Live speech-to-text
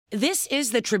This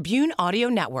is the Tribune Audio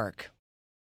Network.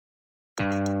 Face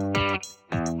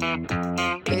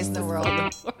the world.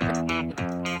 Are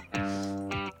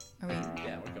we?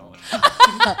 Yeah, we're going.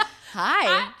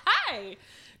 Hi. Hi.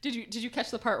 Did you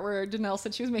catch the part where Danelle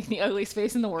said she was making the ugliest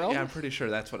face in the world? Yeah, I'm pretty sure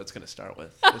that's what it's going to start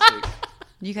with this week.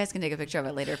 You guys can take a picture of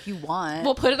it later if you want.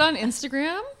 We'll put it on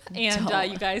Instagram, and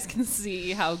Don't. you guys can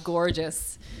see how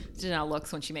gorgeous Danelle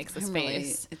looks when she makes this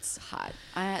face. It's hot.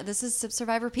 This is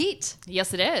Survivor Pete,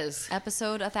 Yes, it is.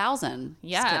 episode 1000.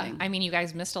 Just Yeah. kidding. I mean, you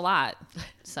guys missed a lot,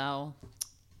 so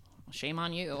shame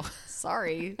on you.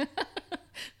 Sorry.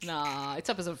 Nah, it's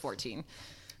episode 14.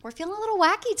 We're feeling a little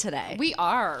wacky today. We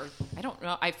are. I don't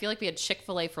know. I feel like we had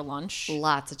Chick-fil-A for lunch.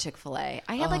 Lots of Chick-fil-A.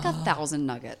 I had like 1,000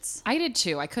 nuggets. I did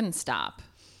too. I couldn't stop.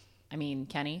 I mean,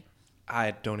 Kenny.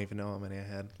 I don't even know how many I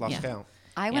had. Lost count.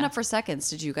 I went up for seconds.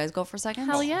 Did you guys go for seconds?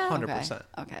 Hell yeah. 100%.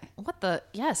 Okay. What the?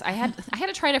 Yes, I had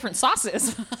to try different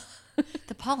sauces.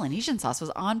 The Polynesian sauce was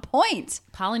on point.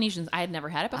 Polynesians. I had never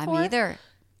had it before. I'm either.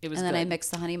 It was and then good. I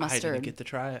mixed the honey I mustard. didn't get to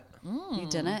try it. You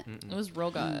didn't? It was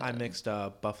real good. I mixed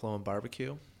buffalo and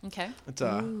barbecue. Okay. It's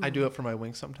I do it for my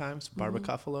wings sometimes.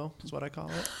 Barbacuffalo is what I call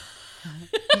it.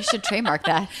 You should trademark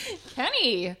that.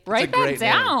 Kenny, It's write a that great name.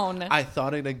 down. I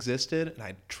thought it existed, and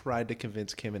I tried to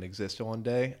convince Kim it existed one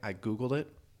day. I Googled it.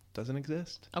 Doesn't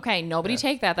exist. Okay, nobody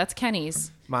take that. That's Kenny's.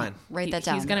 Mine. Write that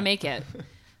down. He's going to make it.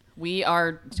 We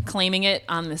are claiming it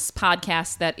on this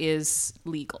podcast that is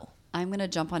legal. I'm going to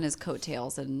jump on his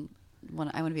coattails and I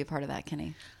want to be a part of that,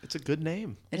 Kenny. It's a good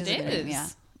name. It is a good name, yeah.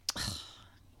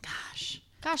 Gosh.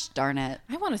 Gosh darn it.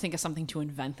 I want to think of something to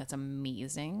invent that's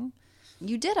amazing.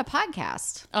 You did a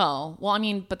podcast. Oh, well, I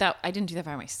mean, but that I didn't do that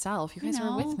by myself. You guys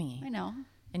were with me. I know.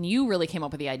 And you really came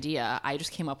up with the idea. I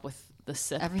just came up with the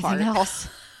sip Everything part. else.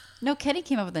 No, Kenny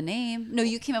came up with the name. No,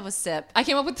 you came up with Sip. I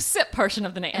came up with the sip portion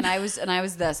of the name. And I was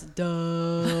this.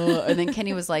 Duh. And then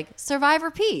Kenny was like,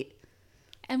 Survivor Pete.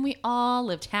 And we all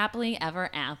lived happily ever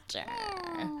after.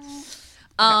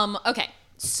 Okay.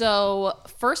 So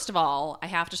first of all, I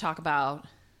have to talk about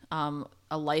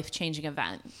a life-changing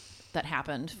event that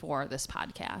happened for this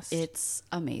podcast. It's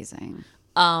amazing.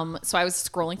 So I was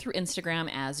scrolling through Instagram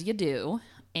as you do,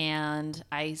 and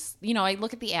I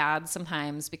look at the ads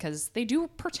sometimes because they do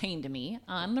pertain to me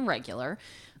on the regular.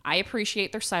 I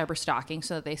appreciate their cyber stalking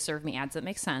so that they serve me ads that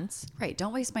make sense. Right.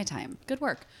 Don't waste my time. Good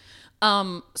work.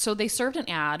 So they served an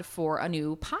ad for a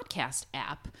new podcast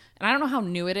app. And I don't know how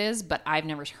new it is, but I've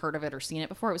never heard of it or seen it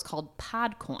before. It was called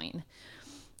Podcoin.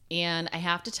 And I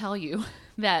have to tell you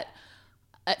that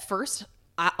at first,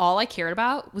 all I cared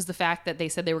about was the fact that they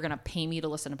said they were going to pay me to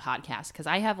listen to podcasts. Because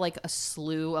I have like a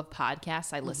slew of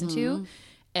podcasts I listen to.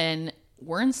 And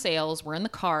we're in sales. We're in the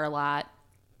car a lot.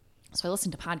 So I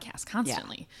listen to podcasts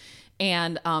constantly. Yeah.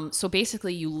 And so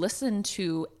basically you listen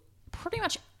to pretty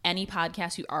much any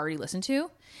podcast you already listen to,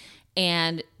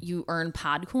 and you earn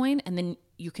Podcoin, and then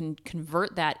you can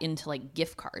convert that into like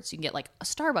gift cards. You can get like a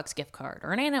Starbucks gift card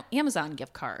or an Amazon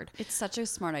gift card. It's such a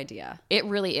smart idea. It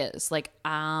really is. Like,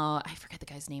 I forget the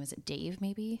guy's name. Is it Dave,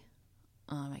 maybe?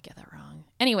 I might get that wrong.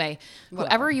 Anyway,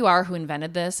 whoever you are who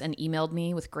invented this and emailed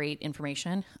me with great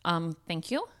information, thank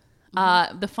you.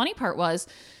 The funny part was,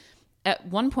 at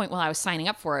one point while I was signing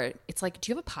up for it, it's like,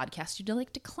 do you have a podcast you'd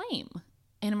like to claim?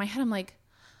 And in my head, I'm like,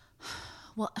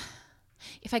 well,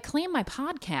 if I claim my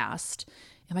podcast,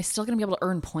 am I still going to be able to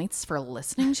earn points for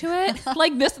listening to it?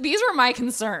 Like these were my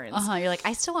concerns. You're like,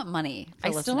 I still want money for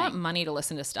listening. Still want money to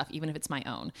listen to stuff, even if it's my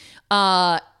own.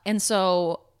 And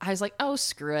so I was like, oh,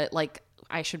 screw it. Like,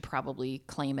 I should probably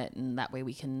claim it, and that way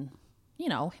we can,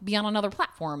 be on another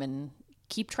platform and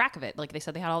keep track of it. Like they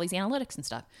said, they had all these analytics and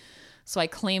stuff. So I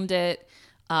claimed it.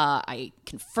 I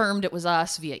confirmed it was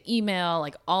us via email,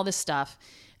 like all this stuff.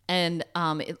 And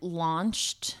it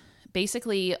launched.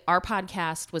 Basically, our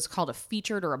podcast was called a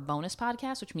featured or a bonus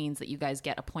podcast, which means that you guys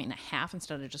get 1.5 points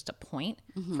instead of just a point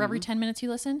for every 10 minutes you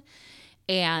listen.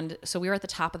 And so we were at the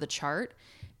top of the chart.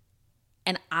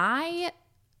 And I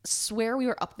swear we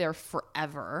were up there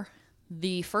forever.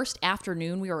 The first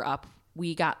afternoon we were up,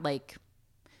 we got like,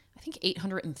 I think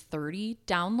 830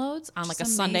 downloads on like a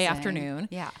Sunday afternoon.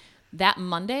 Yeah. That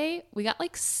Monday, we got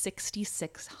like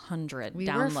 6,600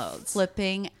 downloads. Were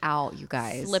flipping out, you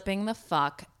guys. Flipping the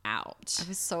fuck out. I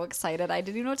was so excited. I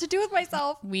didn't even know what to do with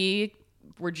myself. We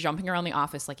were jumping around the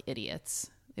office like idiots.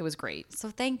 It was great.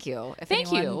 So thank you. If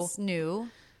Thank you. anyone's new.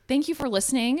 Thank you for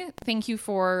listening. Thank you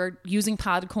for using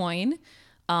Podcoin.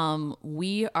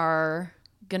 We are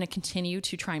going to continue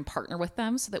to try and partner with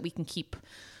them so that we can keep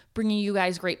bringing you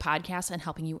guys great podcasts and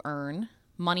helping you earn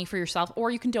money for yourself, or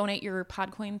you can donate your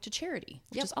Podcoin to charity,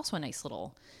 which is also a nice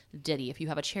little ditty if you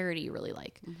have a charity you really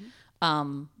like.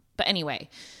 But anyway,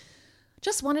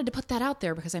 just wanted to put that out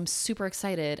there because I'm super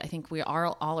excited. I think we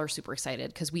are all are super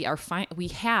excited because we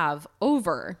have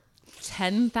over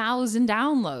 10,000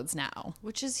 downloads now.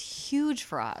 Which is huge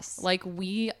for us. Like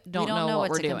we don't know what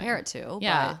we're to doing. compare it to.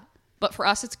 Yeah. But for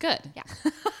us, it's good. Yeah.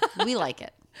 We like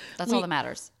it. That's all that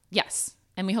matters. Yes.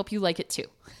 And we hope you like it too.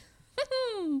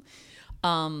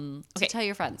 So tell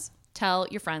your friends. Tell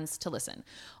your friends to listen.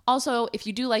 Also, if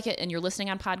you do like it and you're listening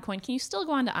on Podcoin, can you still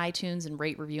go on to iTunes and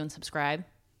rate, review, and subscribe?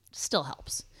 Still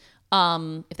helps.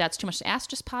 If that's too much to ask,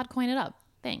 just Podcoin it up.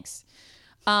 Thanks.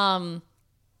 We're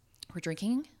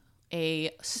drinking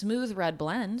a smooth red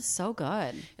blend. So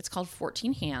good. It's called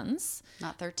 14 Hands.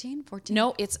 Not 13? 14?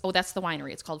 No, that's the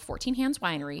winery. It's called 14 Hands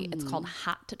Winery. It's called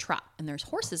Hot to Trot. And there's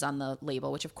horses on the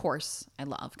label, which of course I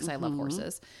love because I love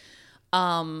horses.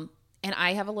 And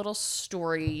I have a little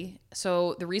story.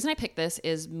 So the reason I picked this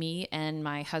is me and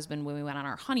my husband, when we went on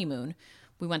our honeymoon,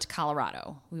 we went to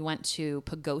Colorado. We went to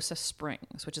Pagosa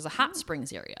Springs, which is a hot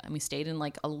springs area. And we stayed in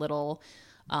like a little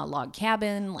log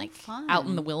cabin, like out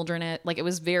in the wilderness. Like it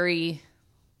was very,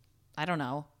 I don't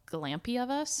know, glampy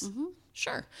of us.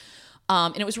 Sure.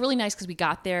 And it was really nice because we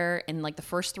got there and like the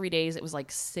first 3 days it was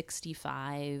like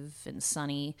 65 and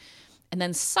sunny. And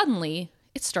then suddenly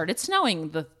it started snowing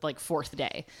the like fourth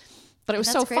day. But it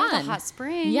was so great with fun. a hot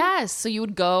spring. Yes. So you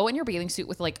would go in your bathing suit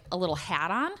with like a little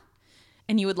hat on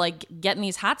and you would like get in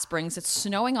these hot springs. It's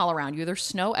snowing all around you. There's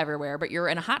snow everywhere, but you're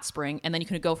in a hot spring and then you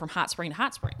can go from hot spring to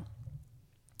hot spring.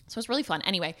 So it's really fun.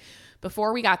 Anyway,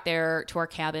 before we got there to our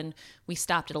cabin, we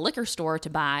stopped at a liquor store to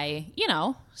buy,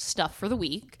 stuff for the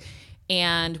week.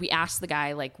 And we asked the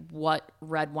guy, like, what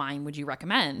red wine would you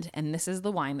recommend? And this is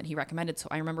the wine that he recommended. So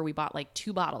I remember we bought like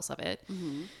 2 bottles of it.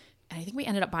 And I think we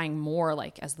ended up buying more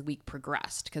like as the week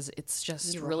progressed because it's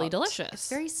just really delicious. It's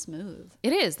very smooth.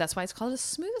 It is. That's why it's called a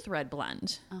smooth red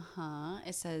blend.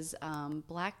 It says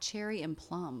black cherry and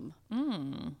plum.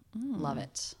 Love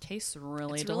it. Tastes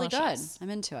really It's delicious. really good. I'm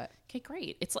into it. Okay,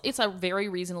 great. It's a very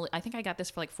reasonable. I think I got this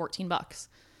for like $14.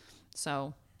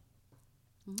 So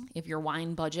if your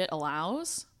wine budget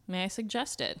allows, may I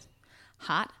suggest it?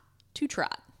 Hot to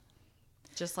trot.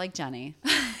 Just like Jenny.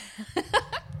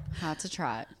 Hot to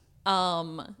trot.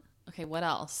 Okay, what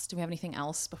else? Do we have anything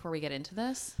else before we get into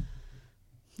this?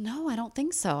 No, I don't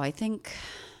think so. I think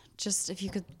just if you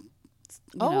could.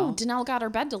 Danelle got her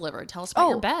bed delivered. Tell us about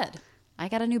your bed. I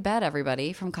got a new bed,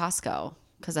 everybody, from Costco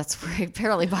because that's where I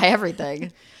apparently buy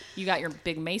everything. You got your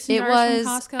big mason jars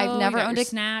from Costco. I've never you got owned your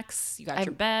snacks. You got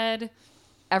your bed.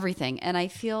 Everything. And I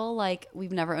feel like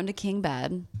we've never owned a king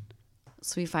bed.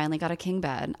 So we finally got a king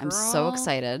bed. I'm so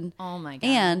excited. Oh my God.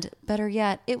 And better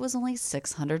yet, it was only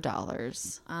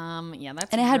 $600. Yeah,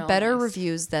 that's And it had real better nice.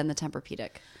 reviews than the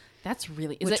Tempur-Pedic, Which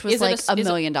which was like $1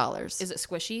 million. Is it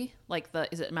squishy? Like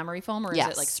is it memory foam or is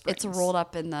it like springs? It's rolled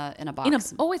up in a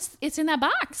box. It's in that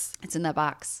box. It's in that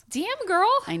box. Damn, girl.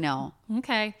 I know.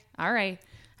 Okay. All right.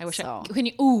 I wish So. can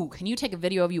you take a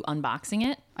video of you unboxing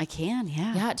it? I can,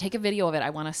 yeah. Yeah, take a video of it. I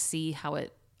want to see how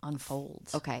it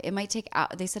unfolds. Okay. It might take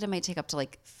they said it might take up to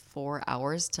like 4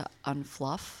 hours to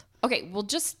unfluff. Okay, well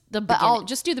just I'll-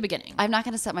 just do the beginning. I'm not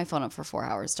going to set my phone up for 4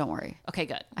 hours. Don't worry. Okay,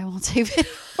 good. I won't take video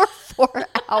for 4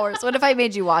 hours. What if I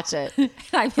made you watch it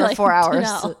I'd be for like, 4 hours?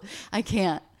 "No." I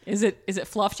can't. Is it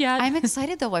fluffed yet? I'm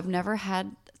excited though. I've never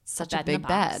had such a in big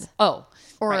box. bed Oh,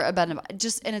 or right. a bed in a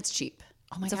box. And it's cheap.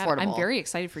 Oh my it's God, affordable. I'm very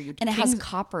excited for you. And it has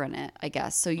copper in it, I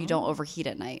guess, so you don't overheat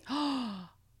at night.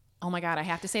 Oh my God, I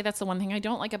have to say that's the one thing I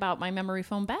don't like about my memory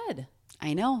foam bed.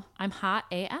 I know. I'm hot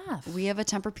AF. We have a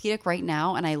Tempur-Pedic right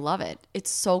now, and I love it. It's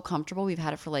so comfortable. We've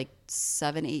had it for like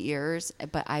 7-8 years,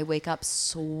 but I wake up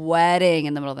sweating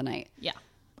in the middle of the night. Yeah.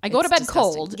 I go to bed disgusting.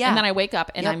 cold Yeah. and then I wake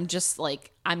up and Yep. I'm just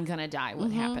like, I'm going to die.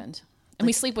 What happened? And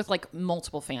we sleep with like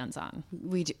multiple fans on.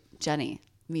 We do. Jenny,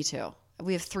 me too.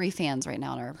 We have 3 fans right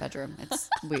now in our bedroom. It's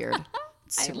weird.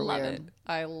 It's super weird.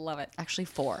 I love it. Actually,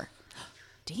 4.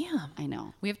 Damn. I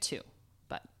know. We have 2,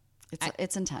 but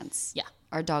It's intense. yeah.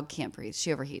 Our dog can't breathe.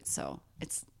 She overheats, so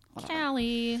it's whatever.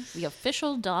 Callie, the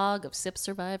official dog of Sip,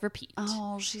 Survive, Repeat.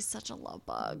 Oh, she's such a love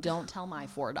bug. Don't tell my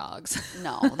 4 dogs.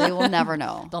 No, they will never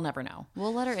know. They'll never know.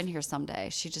 We'll let her in here someday.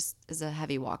 She just is a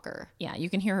heavy walker. Yeah, you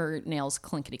can hear her nails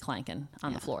clinkety clanking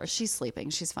on the floor. She's sleeping.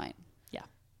 She's fine. Yeah.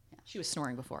 She was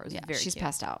snoring before. It was Yeah, very she's cute.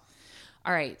 passed out.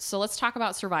 All right, so let's talk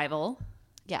about survival.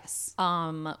 Yes.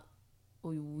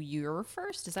 You're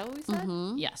first. Is that what we said?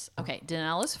 Yes. Okay.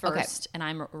 Danelle is first, and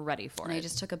I'm ready for and it. I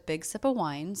just took a big sip of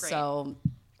wine. So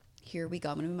here we go.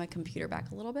 I'm going to move my computer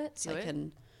back a little bit so I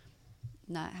can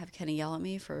not have Kenny yell at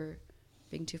me for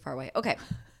being too far away. Okay.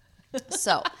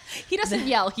 So He doesn't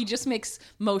yell. He just makes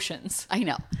motions. I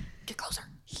know. Get closer.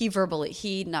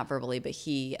 He not verbally, but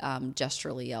he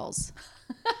gesturally yells.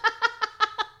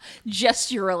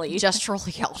 Gesturally.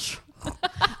 Gesturally.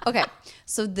 Okay,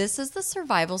 so this is the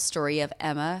survival story of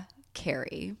Emma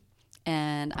Carey.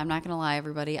 And I'm not going to lie,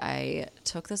 everybody, I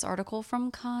took this article from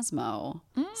Cosmo.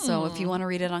 So if you want to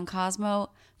read it on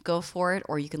Cosmo, go for it,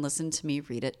 or you can listen to me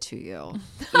read it to you.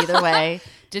 Either way,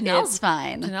 it's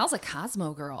fine. Janelle's a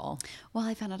Cosmo girl. Well,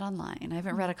 I found it online. I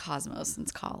haven't read a Cosmo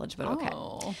since college, but okay.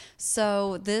 Oh.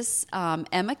 So this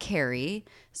Emma Carey,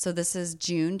 so this is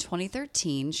June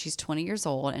 2013. She's 20 years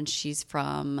old, and she's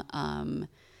from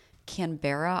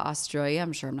Canberra, Australia.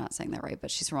 I'm sure I'm not saying that right, but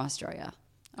she's from Australia.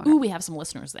 Okay. Ooh, we have some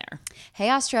listeners there. Hey,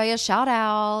 Australia, shout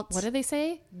out. What did they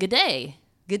say? Good day.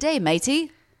 Good day, matey.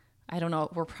 I don't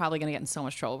know. We're probably going to get in so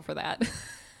much trouble for that.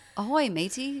 Ahoy,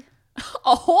 matey.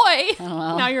 Ahoy. I don't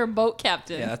know. Now you're a boat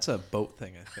captain. Yeah, that's a boat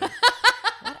thing, I think.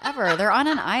 Whatever. They're on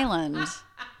an island.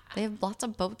 They have lots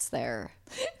of boats there.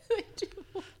 They do.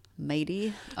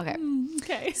 Matey. Okay.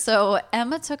 Okay. So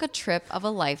Emma took a trip of a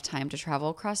lifetime to travel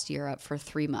across Europe for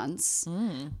 3 months.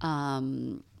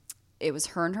 It was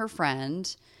her and her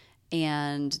friend,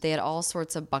 and they had all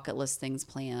sorts of bucket list things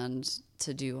planned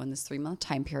to do in this 3-month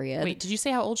time period. Wait, did you say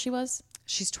how old she was?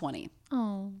 She's 20.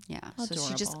 Oh. Yeah. So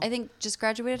she adorable. I think,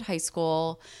 graduated high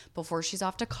school before she's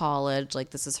off to college.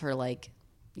 Like, this is her, like,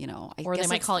 Or they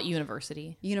might call it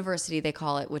university. University, they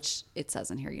call it, which it says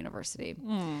in here, university.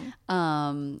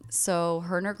 So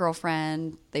her and her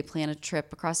girlfriend, they plan a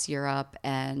trip across Europe,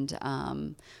 and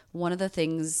one of the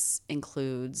things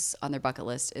includes on their bucket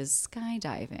list is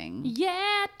skydiving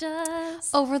Yeah, it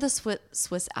does. over the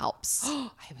Swiss Alps. I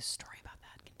have a story about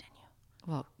that. Continue.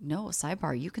 Well, no,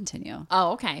 sidebar, you continue.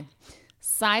 Oh, okay.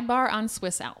 Sidebar on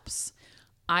Swiss Alps.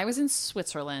 I was in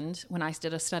Switzerland when I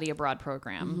did a study abroad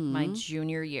program my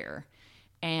junior year.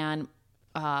 And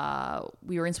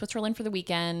we were in Switzerland for the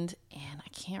weekend. And I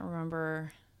can't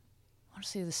remember. I want to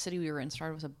say the city we were in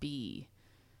started with a B.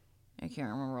 I can't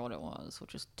remember what it was,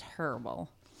 which is terrible.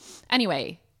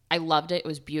 Anyway, I loved it. It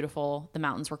was beautiful. The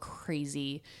mountains were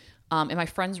crazy. And my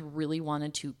friends really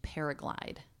wanted to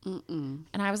paraglide. And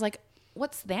I was like,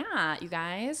 what's that, you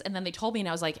guys? And then they told me, and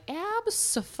I was like,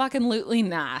 abso-fucking-lutely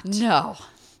not. No.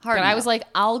 But I was like,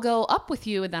 I'll go up with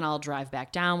you, and then I'll drive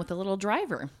back down with the little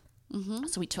driver.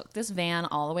 So we took this van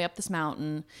all the way up this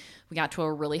mountain. We got to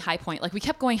a really high point. Like, we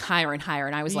kept going higher and higher,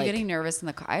 and I was Were you like, getting nervous in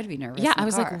the car? I'd be nervous. yeah, in the I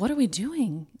was car. like, what are we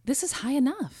doing? This is high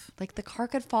enough. Like, the car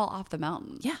could fall off the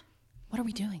mountain. Yeah. What are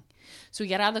we doing? So we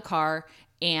get out of the car,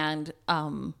 and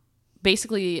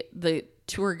basically the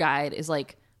tour guide is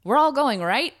like, we're all going,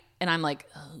 right? And I'm like,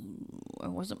 oh, I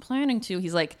wasn't planning to.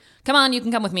 He's like, come on, you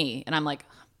can come with me. And I'm like,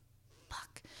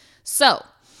 fuck. So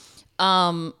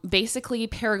basically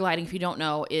paragliding, if you don't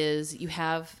know, is you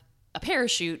have a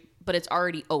parachute, but it's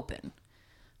already open.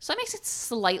 So that makes it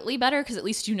slightly better because at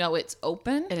least you know it's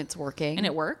open. And it's working. And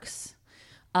it works.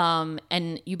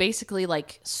 And you basically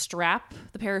like strap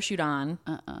the parachute on,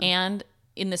 and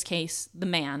in this case, the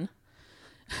man.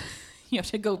 You have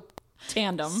to go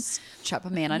tandem. Strap a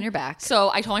man on your back.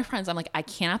 So I told my friends, I'm like, I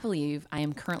cannot believe I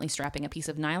am currently strapping a piece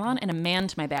of nylon and a man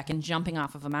to my back and jumping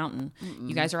off of a mountain.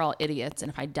 You guys are all idiots,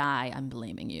 and if I die, I'm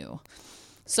blaming you.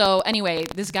 So anyway,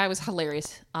 this guy was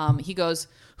hilarious. He goes,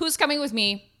 who's coming with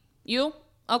me? You?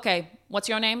 Okay. What's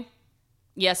your name?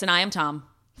 Yes, and I am Tom.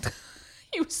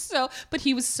 He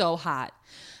was so hot.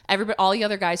 Everybody, all the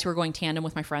other guys who were going tandem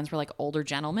with my friends were like older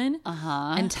gentlemen.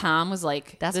 And Tom was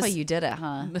like, That's why you did it,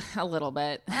 huh? A little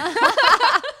bit.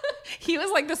 He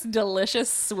was like this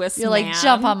delicious Swiss You're man. like,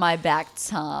 jump on my back,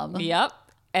 Tom. Yep.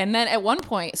 And then at one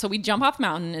point, so we jump off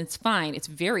mountain and it's fine. It's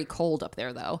very cold up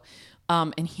there though.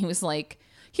 And he was like,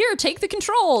 here, take the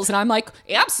controls. And I'm like,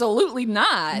 absolutely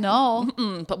not.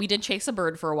 No. But we did chase a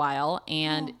bird for a while,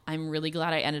 and I'm really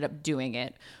glad I ended up doing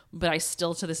it. But I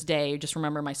still, to this day, just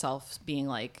remember myself being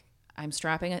like, I'm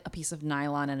strapping a piece of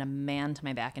nylon and a man to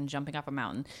my back and jumping off a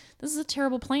mountain. This is a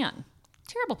terrible plan.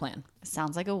 Terrible plan.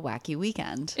 Sounds like a wacky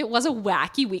weekend. It was a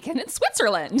wacky weekend in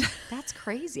Switzerland. That's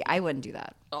crazy. I wouldn't do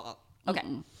that. Oh, okay.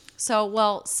 So,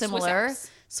 well, similar.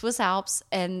 Alps. Swiss Alps.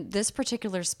 And this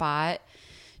particular spot,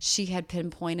 she had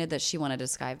pinpointed that she wanted to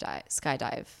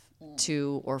skydive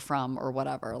to or from or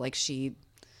whatever. Like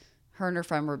her and her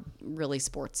friend were really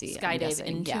sportsy. Skydive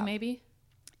into maybe?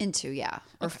 Into, yeah.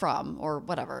 Or from or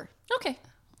whatever. Okay.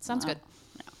 Sounds good.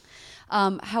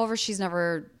 However, she's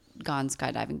never gone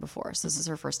skydiving before, so this is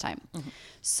her first time.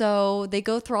 So they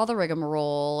go through all the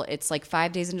rigmarole. It's like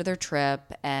 5 days into their trip,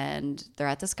 and they're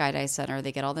at the skydive center.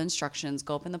 They get all the instructions,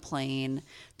 go up in the plane.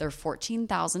 They're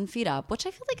 14,000 feet up, which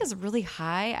I feel like is really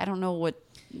high. I don't know what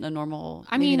a normal,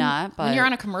 maybe not, but when you're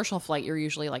on a commercial flight, you're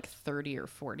usually like 30 or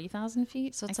 40,000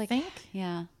 feet. so it's I like, think.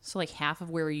 yeah. So like half of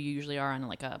where you usually are on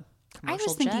like a I commercial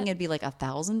was thinking jet. it'd be like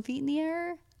 1,000 feet in the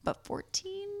air. but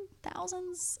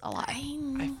 14,000's a lot.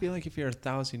 I feel like if you're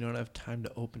 1,000, you don't have time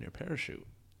to open your parachute.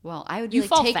 Well, I would be You like,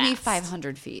 fall take me fast.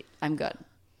 500 feet. I'm good.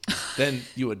 Then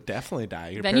you would definitely die.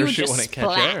 Your Then you would parachute just wouldn't catch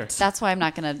splat. air. That's why I'm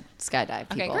not going to skydive.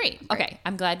 Okay, People. great. Right. Okay,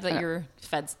 I'm glad that you're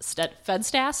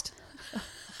fed-stassed.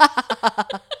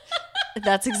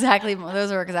 That's exactly,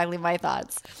 those are exactly my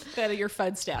thoughts. That you're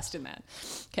fed-stassed in that.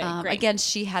 Okay, great. Again,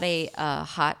 she had a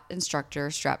hot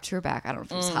instructor strapped to her back. I don't know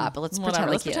if it was hot, but let's pretend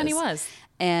Whatever. like Let's pretend he is. was.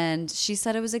 And she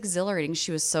said it was exhilarating.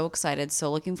 She was so excited,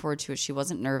 so looking forward to it. She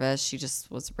wasn't nervous. She just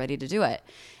was ready to do it.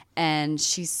 And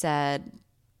she said,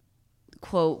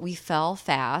 quote, "We fell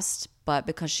fast, but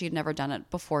because she had never done it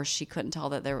before, she couldn't tell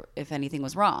that if anything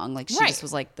was wrong. Like she Right. just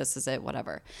was like, this is it,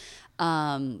 whatever."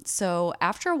 So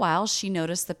after a while, she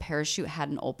noticed the parachute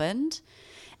hadn't opened.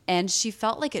 And she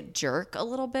felt like it jerk a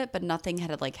little bit, but nothing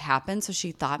had like happened. So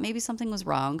she thought maybe something was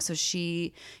wrong. So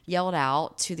she yelled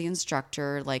out to the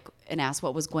instructor and asked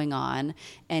what was going on.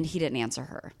 And he didn't answer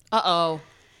her. Uh-oh.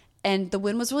 And the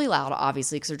wind was really loud,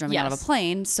 obviously, because they're jumping out of Yes. a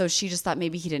plane. So she just thought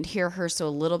maybe he didn't hear her. So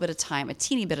a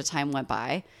teeny bit of time went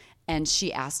by. And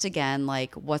she asked again,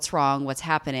 like, what's wrong? What's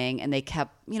happening? And they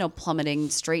kept, plummeting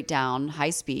straight down,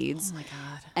 high speeds. Oh, my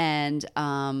God.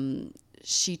 And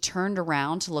she turned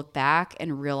around to look back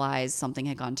and realized something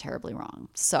had gone terribly wrong.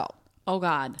 So, Oh,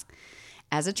 God.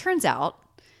 as it turns out,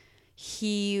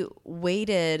 he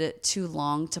waited too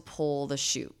long to pull the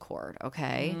chute cord,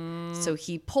 okay? So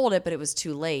he pulled it, but it was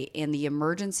too late. And the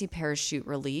emergency parachute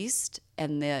released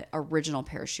and the original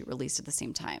parachute released at the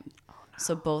same time. Oh, no.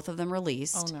 So both of them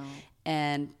released. Oh, no.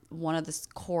 And one of the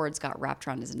cords got wrapped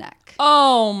around his neck.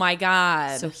 Oh, my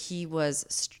God. So he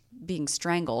was being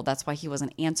strangled. That's why he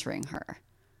wasn't answering her.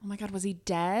 Oh, my God. Was he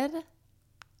dead?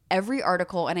 Every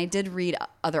article, and I did read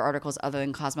other articles other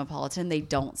than Cosmopolitan, they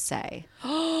don't say.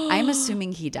 I'm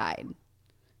assuming he died.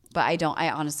 But I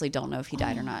honestly don't know if he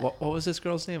died or not. What was this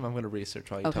girl's name? I'm going to research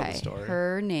while you tell the story.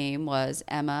 Her name was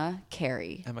Emma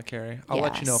Carey. Emma Carey. I'll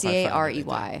let you know if I find Carey.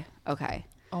 anything. Okay.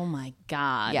 Oh, my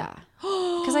God. Yeah.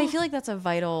 Because I feel like that's a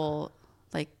vital,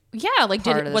 Yeah, like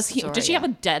part of the did she story, have a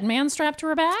dead man strapped to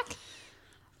her back?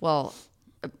 well,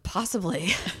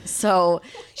 possibly. So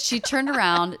she turned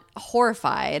around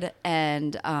horrified,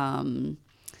 and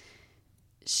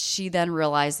she then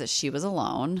realized that she was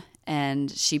alone, and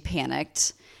she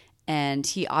panicked. And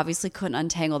he obviously couldn't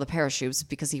untangle the parachutes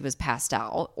because he was passed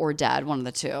out or dead, one of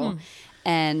the two.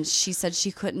 And she said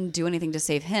she couldn't do anything to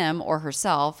save him or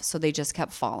herself, so they just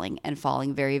kept falling and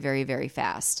falling very, very, very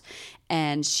fast.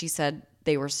 And she said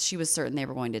she was certain they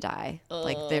were going to die.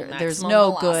 There's maximum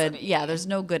no velocity. there's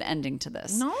no good ending to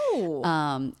this.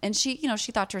 No. And she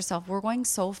thought to herself, we're going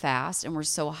so fast and we're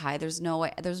so high. There's no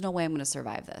way I'm going to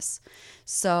survive this.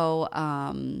 So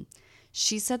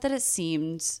she said that it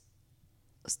seemed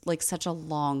like such a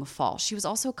long fall. She was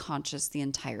also conscious the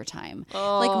entire time.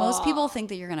 Like most people think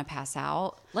that you're going to pass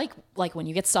out. like when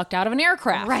you get sucked out of an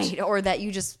aircraft. Right. Or that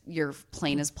your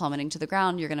plane is plummeting to the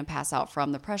ground. You're going to pass out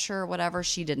from the pressure or whatever.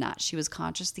 She did not. She was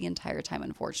conscious the entire time,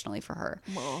 unfortunately for her.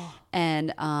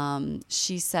 And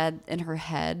she said in her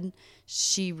head,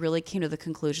 she really came to the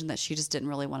conclusion that she just didn't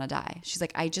really want to die. She's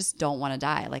like, I just don't want to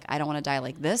die. Like, I don't want to die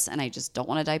like this. And I just don't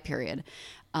want to die, period.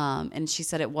 And she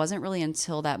said it wasn't really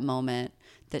until that moment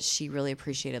that she really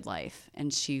appreciated life.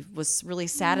 And she was really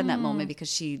sad in that moment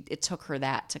because it took her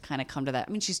that to kind of come to that.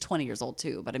 I mean, she's 20 years old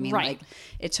too, but I mean, Right.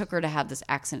 it took her to have this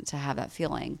accident to have that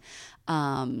feeling.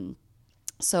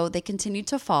 So they continued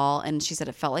to fall, and she said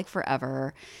it felt like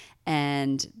forever.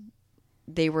 And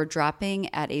they were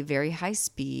dropping at a very high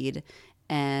speed,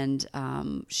 and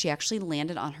she actually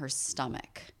landed on her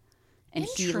stomach. And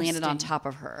he landed on Interesting. top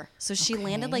of her. So she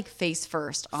landed like face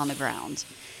first on the ground.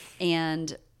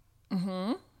 And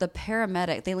the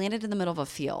paramedic, they landed in the middle of a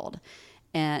field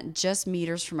and just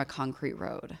meters from a concrete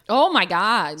road. Oh, my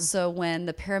God. So when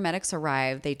the paramedics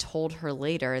arrived, they told her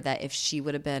later that if she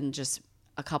would have been just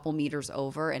a couple meters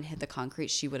over and hit the concrete,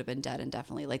 she would have been dead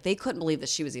indefinitely. Like, they couldn't believe that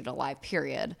she was even alive,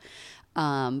 period.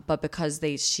 But because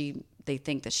they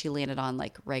think that she landed on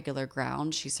like regular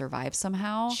ground, she survived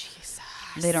somehow. Jesus.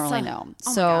 They don't really know. Oh,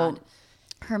 my So God.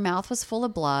 her mouth was full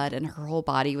of blood and her whole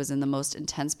body was in the most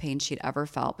intense pain she'd ever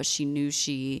felt, but she knew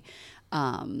she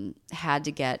had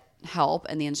to get help,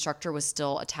 and the instructor was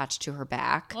still attached to her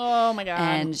back. Oh, my God.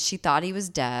 And she thought he was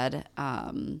dead.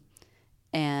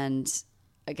 And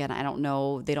again, I don't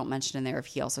know. They don't mention in there if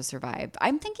he also survived.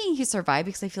 I'm thinking he survived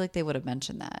because I feel like they would have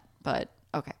mentioned that, but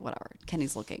Okay, whatever.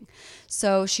 Kenny's looking.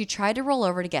 So she tried to roll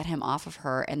over to get him off of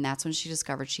her, and that's when she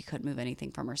discovered she couldn't move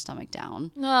anything from her stomach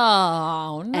down.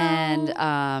 Oh, no.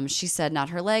 And she said not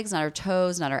her legs, not her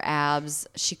toes, not her abs.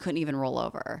 She couldn't even roll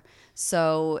over.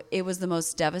 So it was the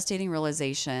most devastating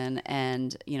realization.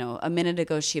 And, a minute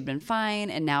ago she had been fine,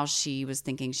 and now she was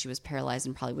thinking she was paralyzed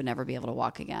and probably would never be able to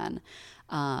walk again.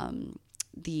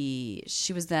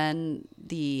 She was then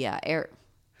the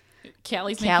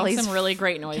Callie's making some really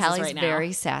great noises Callie's right now.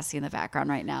 very sassy in the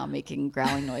background right now, making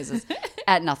growling noises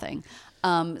at nothing.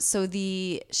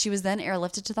 She was then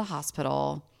airlifted to the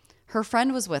hospital. Her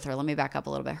friend was with her. Let me back up a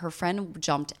little bit. Her friend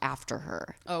jumped after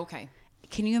her. Oh, okay.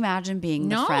 Can you imagine being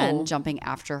the friend jumping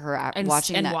after her And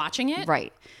watching it?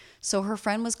 Right. So her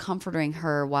friend was comforting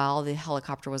her while the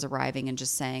helicopter was arriving and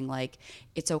just saying, like,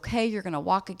 it's okay, you're going to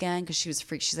walk again, because she was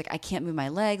freaked. She's like, I can't move my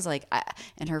legs.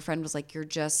 And her friend was like, you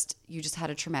just had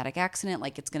a traumatic accident.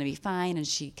 Like, it's going to be fine. And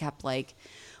she kept, like,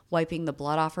 wiping the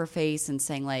blood off her face and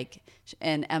saying, like,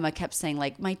 and Emma kept saying,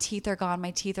 like, my teeth are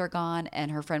gone.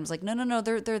 And her friend was like, no,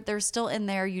 they're still in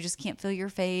there. You just can't feel your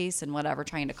face and whatever,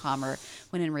 trying to calm her,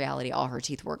 when in reality, all her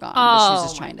teeth were gone. But she was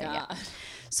just trying to, yeah.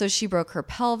 So she broke her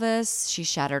pelvis, she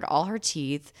shattered all her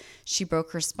teeth, she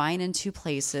broke her spine in 2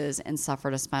 places, and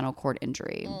suffered a spinal cord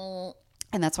injury.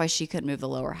 And that's why she couldn't move the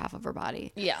lower half of her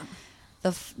body. Yeah.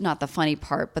 Not the funny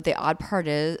part, but the odd part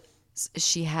is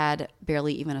she had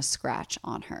barely even a scratch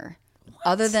on her. What?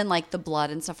 Other than like the blood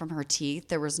and stuff from her teeth,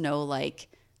 there was no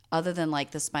other than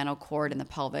like the spinal cord and the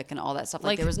pelvic and all that stuff.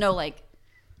 Like there was no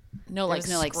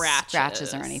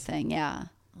scratches or anything. Yeah.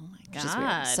 Oh my God. Which is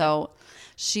weird. So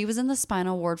she was in the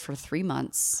spinal ward for 3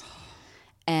 months,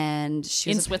 and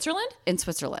she was in Switzerland. In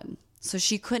Switzerland, so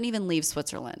she couldn't even leave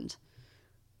Switzerland.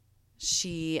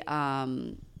 She, she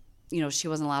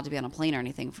wasn't allowed to be on a plane or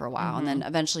anything for a while, and then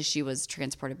eventually she was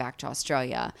transported back to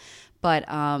Australia. But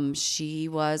she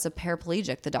was a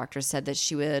paraplegic. The doctor said that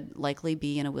she would likely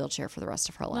be in a wheelchair for the rest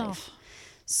of her life.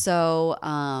 So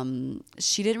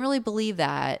she didn't really believe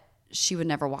that she would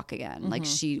never walk again. Like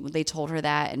they told her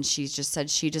that, and she just said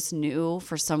she just knew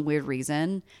for some weird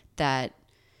reason that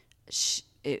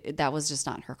that was just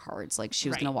not in her cards. Like she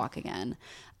was going to walk again.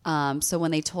 So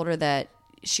when they told her that,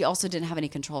 she also didn't have any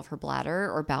control of her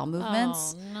bladder or bowel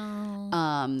movements.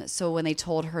 Oh, no. So when they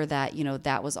told her that,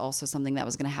 that was also something that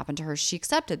was going to happen to her, she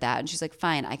accepted that. And she's like,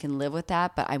 fine, I can live with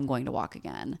that, but I'm going to walk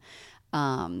again.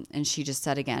 And she just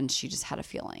said again, she just had a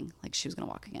feeling like she was going to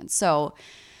walk again. So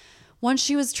once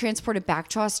she was transported back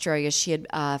to Australia, she had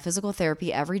physical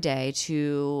therapy every day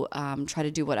to try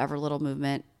to do whatever little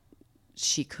movement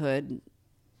she could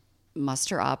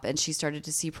muster up, and she started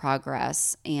to see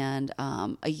progress. And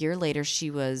a year later, she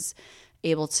was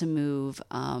able to move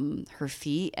her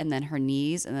feet, and then her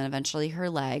knees, and then eventually her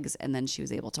legs, and then she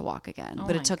was able to walk again.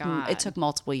 But it took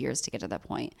multiple years to get to that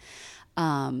point.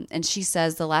 And she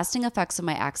says, the lasting effects of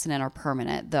my accident are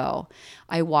permanent, though.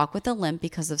 I walk with a limp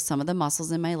because of some of the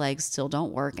muscles in my legs still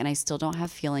don't work, and I still don't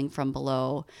have feeling from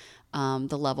below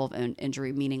the level of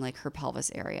injury, meaning like her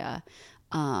pelvis area.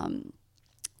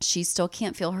 She still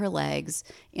can't feel her legs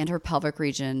and her pelvic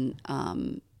region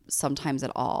sometimes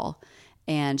at all.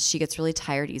 And she gets really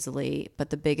tired easily. But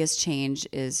the biggest change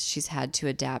is she's had to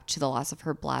adapt to the loss of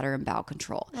her bladder and bowel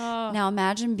control. Now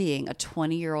imagine being a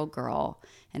 20-year-old girl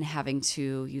and having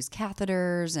to use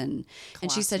catheters, and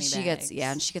she said she gets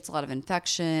a lot of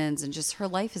infections, and just her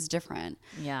life is different.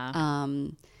 Yeah.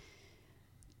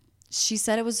 She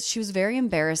said she was very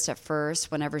embarrassed at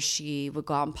first whenever she would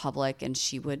go out in public, and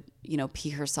she would,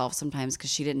 pee herself sometimes because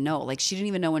she didn't know. Like, she didn't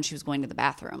even know when she was going to the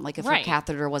bathroom. Like, if her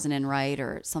catheter wasn't in right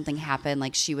or something happened,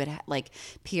 like, she would,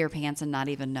 pee her pants and not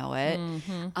even know it.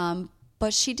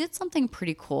 But she did something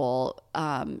pretty cool.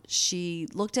 She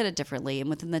looked at it differently, and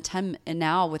within 10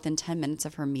 minutes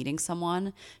of her meeting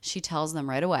someone, she tells them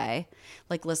right away,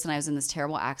 like, listen, I was in this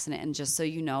terrible accident, and just so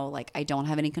you know, like, I don't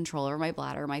have any control over my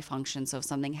bladder or my function, so if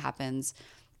something happens,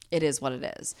 it is what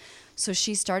it is. So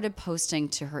she started posting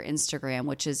to her Instagram,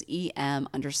 which is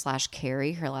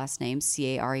EM_Carey, her last name,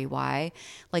 CAREY,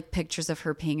 like pictures of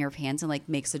her peeing her pants, and like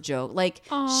makes a joke. Like,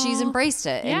 she's embraced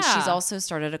it. And she's also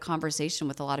started a conversation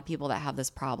with a lot of people that have this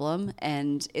problem,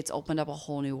 and it's opened up a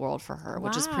whole new world for her,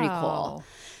 which is pretty cool.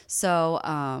 So,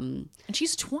 and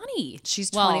she's 20. She's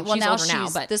 20. Well, she's now older now,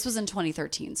 but this was in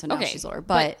 202013, so now she's older.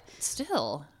 But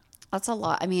still, that's a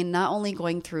lot. I mean, not only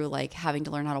going through like having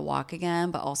to learn how to walk again,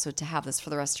 but also to have this for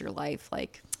the rest of your life.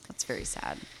 Like, that's very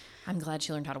sad. I'm glad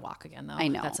she learned how to walk again, though. I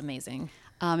know. That's amazing.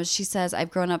 She says, I've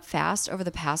grown up fast over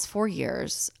the past 4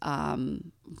 years,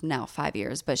 now 5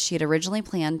 years, but she had originally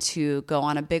planned to go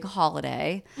on a big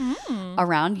holiday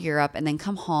around Europe and then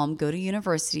come home, go to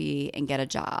university and get a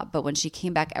job. But when she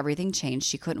came back, everything changed.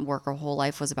 She couldn't work. Her whole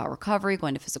life was about recovery,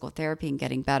 going to physical therapy and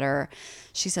getting better.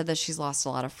 She said that she's lost a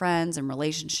lot of friends and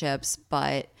relationships,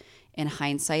 but in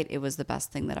hindsight, it was the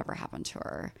best thing that ever happened to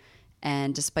her.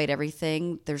 And despite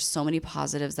everything, there's so many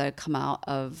positives that have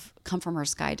come from her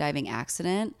skydiving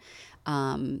accident,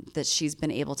 that she's been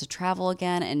able to travel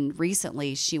again. And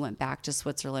recently she went back to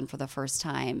Switzerland for the first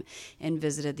time and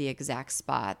visited the exact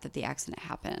spot that the accident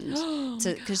happened,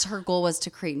 because her goal was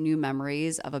to create new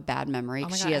memories of a bad memory.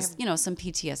 God, she has, some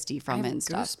PTSD from it and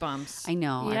stuff. Goosebumps. I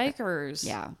know. Yikers.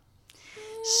 Yeah.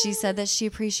 She said that she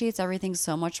appreciates everything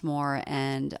so much more.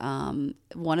 And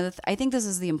I think this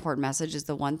is the important message, is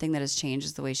the one thing that has changed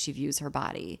is the way she views her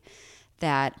body.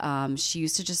 That she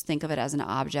used to just think of it as an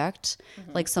object,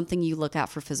 like something you look at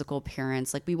for physical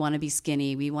appearance. Like we want to be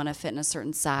skinny, we want to fit in a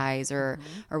certain size or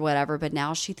whatever. But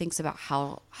now she thinks about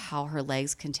how her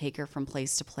legs can take her from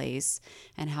place to place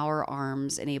and how her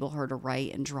arms enable her to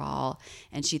write and draw.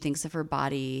 And she thinks of her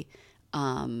body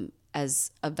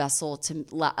as a vessel to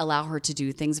allow her to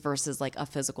do things versus like a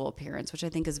physical appearance, which I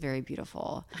think is very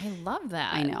beautiful. I love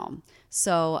that. I know.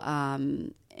 So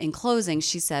in closing,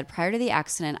 she said, prior to the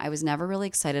accident, I was never really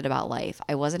excited about life.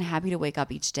 I wasn't happy to wake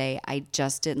up each day. I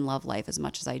just didn't love life as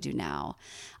much as I do now.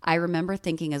 I remember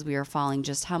thinking as we were falling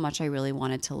just how much I really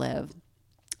wanted to live.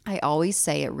 I always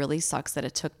say it really sucks that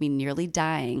it took me nearly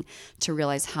dying to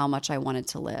realize how much I wanted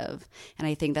to live. And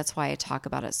I think that's why I talk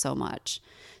about it so much,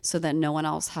 so that no one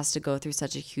else has to go through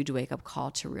such a huge wake-up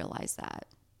call to realize that.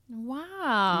 Wow.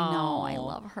 I know. I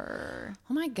love her.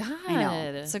 Oh my God. I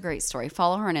know. It's a great story.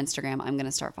 Follow her on Instagram. I'm going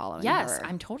to start following her. Yes,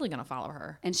 I'm totally going to follow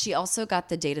her. And she also got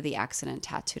the date of the accident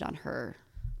tattooed on her.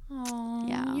 Oh,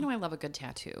 yeah. I love a good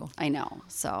tattoo. I know.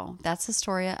 So that's the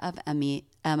story of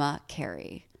Emma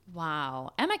Carey.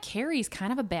 Wow. Emma Carey's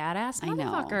kind of a badass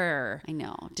motherfucker. I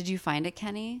know. Did you find it,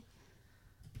 Kenny?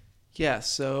 Yeah,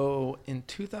 so in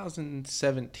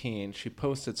 2017, she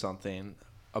posted something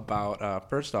about,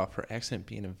 first off, her accident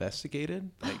being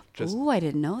investigated. Ooh, I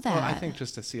didn't know that. Well, I think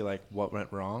just to see, what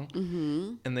went wrong.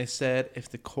 Mm-hmm. And they said if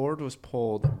the cord was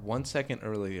pulled 1 second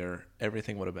earlier,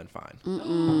 everything would have been fine.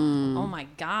 Oh, my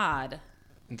God.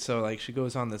 And so, she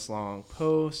goes on this long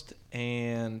post,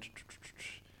 and...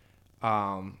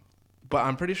 but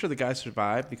I'm pretty sure the guy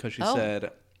survived because she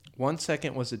said 1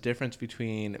 second was the difference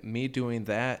between me doing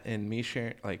that and me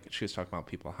sharing, she was talking about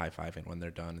people high-fiving when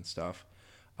they're done and stuff.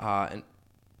 And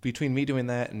between me doing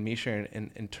that and me sharing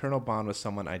an internal bond with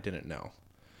someone I didn't know.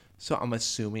 So I'm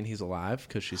assuming he's alive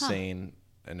because she's saying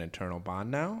an internal bond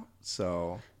now.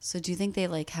 So do you think they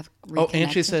have reconnected? Oh,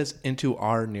 and she says into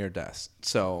our near death.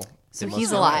 So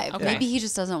he's alive. Okay. Maybe he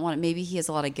just doesn't want it. Maybe he has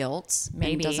a lot of guilt.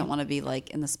 Maybe. And doesn't want to be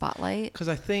in the spotlight. Because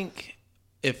I think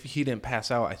if he didn't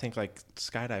pass out, I think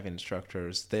skydiving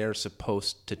instructors, they're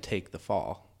supposed to take the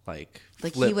fall. Like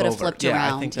he would have flipped around.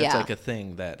 Yeah, I think that's a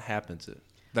thing that happens.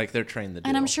 They're trained to do.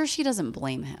 And I'm sure she doesn't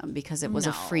blame him because it was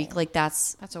a freak.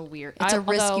 That's a weird. It's a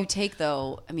risk you take,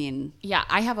 though. I mean, yeah,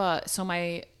 I have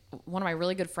one of my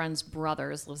really good friends'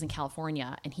 brothers lives in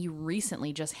California, and he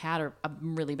recently just had a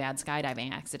really bad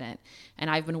skydiving accident, and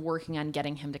I've been working on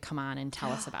getting him to come on and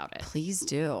tell us about it. Please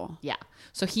do. Yeah.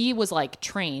 So he was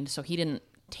trained, so he didn't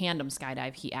tandem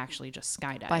skydive. He actually just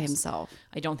skydives by himself.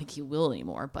 I don't think he will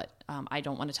anymore, but I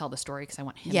don't want to tell the story because I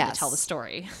want him Yes. to tell the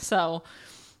story. So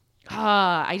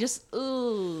I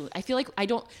feel like I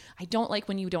don't like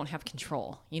when you don't have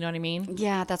control. You know what I mean?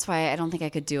 Yeah, that's why I don't think I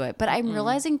could do it. But I'm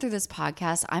realizing through this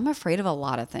podcast, I'm afraid of a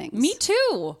lot of things. Me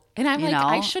too. And I'm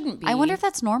I shouldn't be. I wonder if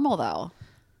that's normal, though.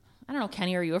 I don't know,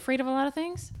 Kenny, are you afraid of a lot of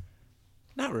things?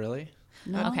 Not really.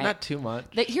 Okay. Not too much.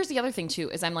 Here's the other thing too,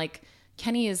 is I'm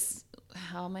Kenny is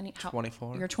how many?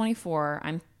 24. You're 24.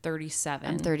 I'm 37.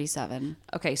 I'm 37.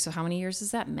 Okay, so how many years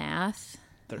is that? Math?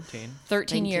 13.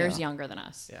 13 Thank years you. younger than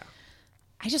us. Yeah.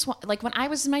 I just want, when I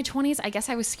was in my 20s, I guess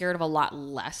I was scared of a lot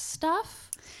less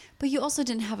stuff. But you also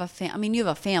didn't have a family. I mean, you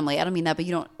have a family. I don't mean that, but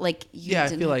you don't I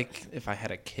feel like if I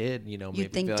had a kid, maybe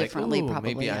think be differently, ooh,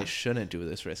 probably, maybe yeah. I shouldn't do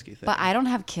this risky thing. But I don't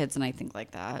have kids, and I think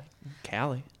like that.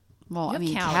 Callie. Well,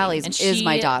 You have Callie's and is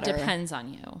my she daughter. Depends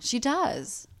on you. She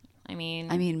does. I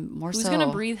mean, more who's so. going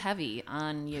to breathe heavy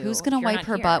on you? Who's going to if you're wipe not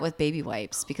her here? butt with baby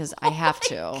wipes? Because I have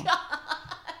to. God.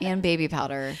 And baby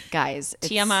powder. Guys.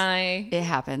 TMI. It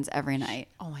happens every night.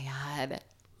 Oh my God.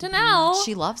 Danelle.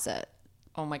 She loves it.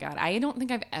 Oh my God. I don't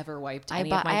think I've ever wiped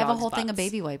any I of my have a dog's whole thing of butts.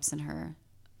 baby wipes in her.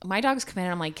 My dogs come in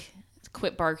and I'm like,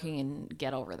 quit barking and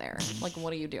get over there. Like,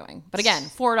 what are you doing? But again,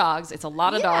 4 dogs. It's a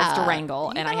lot of dogs to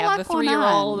wrangle. You And got I a have lot the going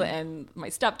 3-year-old on. and my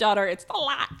stepdaughter. It's a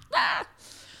lot.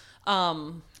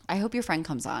 I hope your friend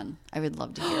comes on. I would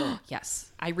love to hear.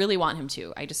 Yes, I really want him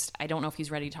to. I don't know if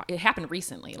he's ready to talk. It happened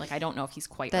recently. Like, I don't know if he's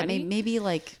quite That ready. maybe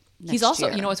like next He's also,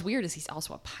 year. you know, what's weird is he's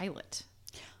also a pilot.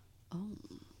 Oh.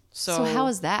 So how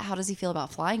is that? How does he feel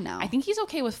about flying now? I think he's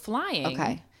okay with flying.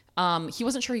 Okay. He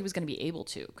wasn't sure he was going to be able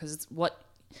to, because what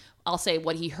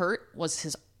he hurt was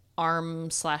his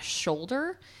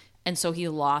arm/shoulder, and so he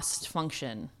lost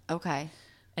function. Okay.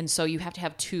 And so you have to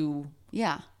have two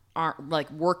Yeah.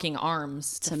 working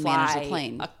arms to manage fly the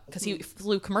plane. Because he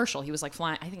flew commercial. He was like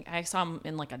flying. I think I saw him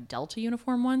in like a Delta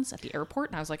uniform once at the airport,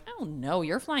 and I was like, oh no,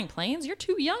 you're flying planes? You're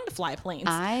too young to fly planes.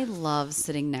 I love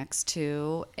sitting next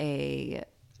to a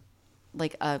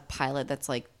pilot that's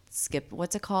like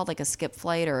what's it called? Like a skip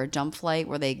flight or a jump flight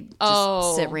where they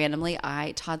just sit randomly.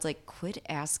 Todd's like, quit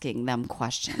asking them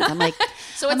questions. I'm like,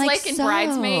 so it's like in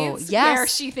Bridesmaids, yes. where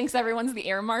she thinks everyone's the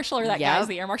air marshal, or that guy's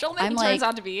the air marshal, and then he turns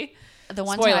out to be. The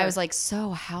one Spoiler. time I was like,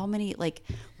 so how many, like,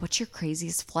 what's your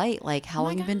craziest flight? Like, how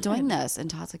long have you been doing this? And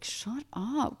Todd's like, shut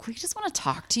up. We just want to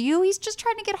talk to you. He's just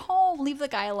trying to get home. Leave the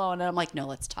guy alone. And I'm like, no,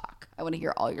 let's talk. I want to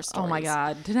hear all your stories. Oh my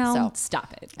God. No,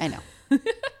 stop it. I know.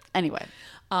 Anyway.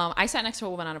 I sat next to a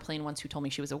woman on a plane once who told me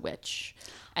she was a witch.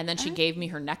 And then she gave me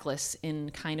her necklace in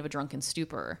kind of a drunken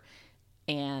stupor.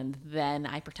 And then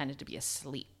I pretended to be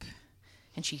asleep.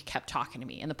 And she kept talking to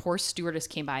me. And the poor stewardess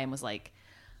came by and was like,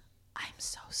 I'm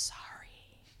so sorry.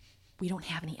 We don't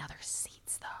have any other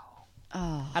seats, though.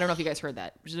 Oh. I don't know if you guys heard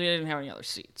that. We didn't have any other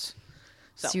seats.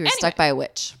 So you were stuck by a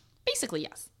witch. Basically,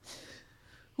 yes.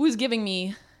 Who was giving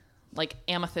me, like,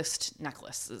 amethyst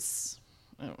necklaces.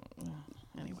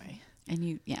 Anyway. And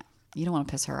you don't want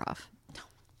to piss her off. No,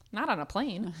 not on a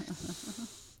plane.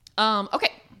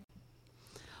 Okay.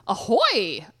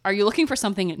 Ahoy! Are you looking for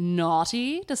something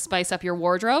naughty to spice up your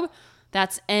wardrobe?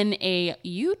 That's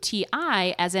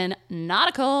NAUTI, as in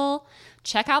nautical.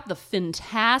 Check out the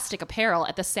fantastic apparel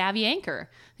at the Savvy Anchor.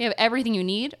 They have everything you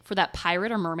need for that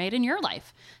pirate or mermaid in your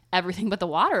life. Everything but the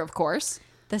water, of course.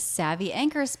 The Savvy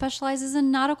Anchor specializes in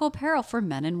nautical apparel for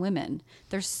men and women.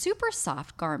 Their super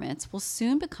soft garments will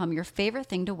soon become your favorite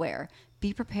thing to wear.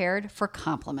 Be prepared for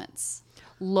compliments.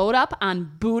 Load up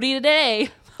on booty today.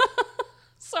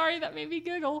 Sorry, that made me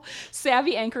giggle.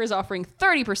 Savvy Anchor is offering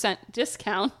 30%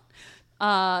 discount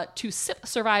to Sip,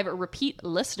 Survive, Repeat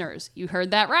listeners. You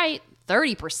heard that right.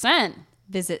 30%.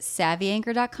 Visit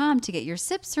SavvyAnchor.com to get your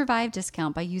Sip Survive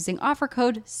discount by using offer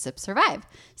code SIPSURVIVE.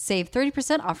 Save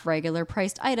 30% off regular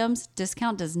priced items.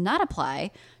 Discount does not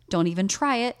apply. Don't even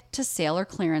try it to sale or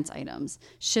clearance items.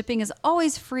 Shipping is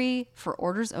always free for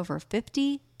orders over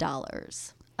 $50.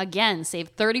 Again,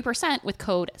 save 30% with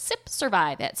code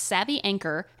SIPSURVIVE at Savvy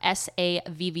Anchor,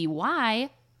 SAVVY,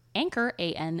 Anchor,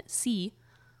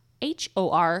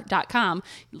 ANCHOR.com.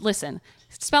 Listen,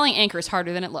 spelling anchor is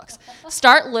harder than it looks.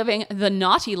 Start living the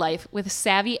naughty life with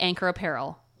Savvy Anchor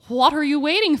apparel. What are you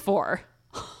waiting for?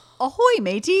 Ahoy,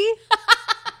 matey.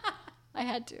 I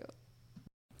had to.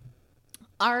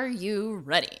 Are you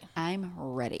ready? I'm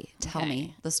ready. Tell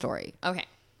me the story. Okay.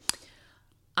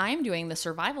 I'm doing the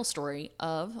survival story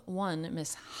of one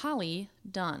Miss Holly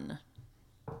Dunn.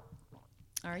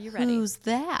 Are you ready? Who's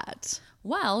that?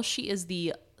 Well, she is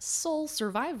the sole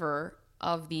survivor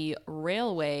of the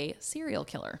railway serial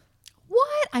killer.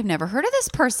 What? I've never heard of this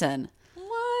person.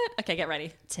 What? Okay, get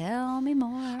ready. Tell me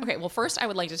more. Okay, well, first I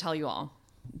would like to tell you all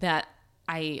that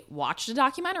I watched a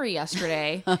documentary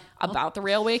yesterday about the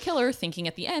railway killer, thinking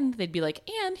at the end they'd be like,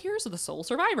 and here's the sole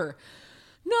survivor.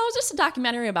 No, it was just a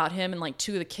documentary about him and like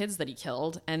two of the kids that he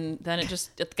killed. And then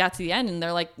it got to the end and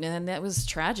they're like, man, that was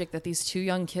tragic that these two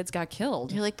young kids got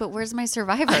killed. You're like, but where's my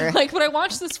survivor? But I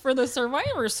watched this for the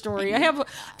survivor story.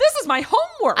 This is my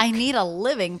homework. I need a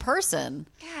living person.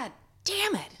 God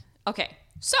damn it. Okay,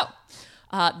 so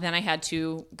then I had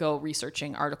to go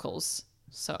researching articles.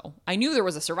 So I knew there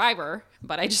was a survivor,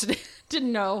 but I just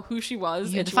didn't know who she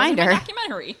was. You had to she find was in her. my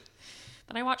documentary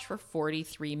that I watched for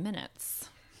 43 minutes.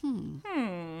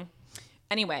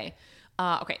 Anyway,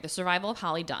 okay, the survival of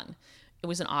Holly Dunn. It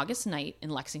was an August night in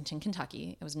Lexington,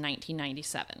 Kentucky. It was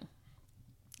 1997.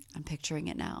 I'm picturing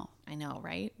it now. I know,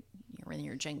 right? You're in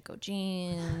your Jenko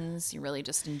jeans. You're really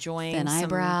just enjoying Thin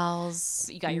eyebrows.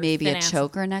 You got your maybe thin a ass-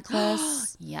 choker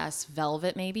necklace. Yes,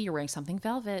 velvet maybe. You're wearing something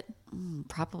velvet.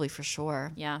 Probably for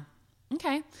sure. Yeah.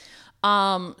 Okay.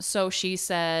 So she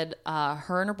said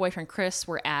her and her boyfriend Chris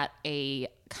were at a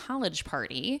college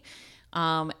party.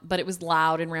 But it was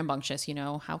loud and rambunctious. You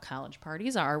know how college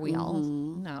parties are. We all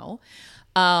know.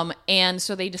 And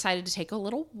so they decided to take a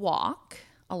little walk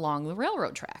along the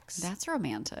railroad tracks. That's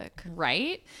romantic.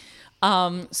 Right?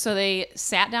 So they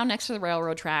sat down next to the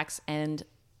railroad tracks and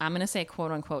I'm going to say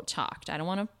quote unquote talked. I don't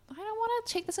want to want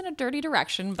to take this in a dirty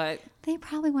direction, but They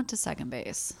probably went to second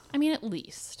base I mean, at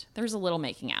least there's a little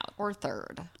making out. or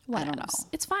third. I don't know.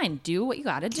 It's fine. Do what you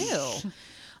got to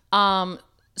do.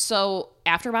 So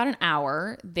after about an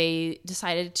hour, they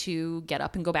decided to get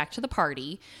up and go back to the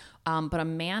party. But a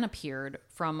man appeared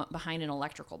from behind an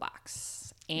electrical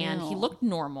box, and he looked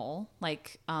normal.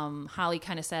 Like Holly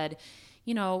kind of said,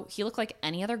 you know, he looked like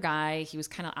any other guy. He was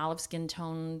kind of olive skin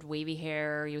toned, wavy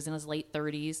hair. He was in his late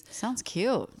 30s. Sounds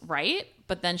cute. Right?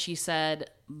 But then she said,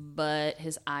 but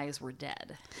his eyes were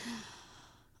dead.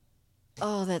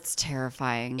 Oh, that's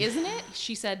terrifying. Isn't it?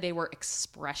 She said they were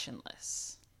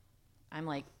expressionless. I'm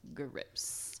like,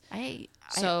 gross.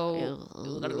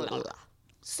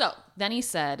 So then he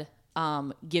said,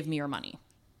 give me your money.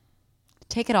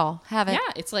 Take it all. Have it. Yeah,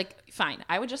 it's like, fine.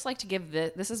 I would just like to give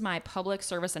this is my public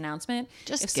service announcement.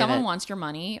 Just if give someone it. wants your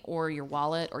money or your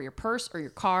wallet or your purse or your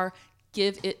car,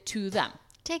 give it to them.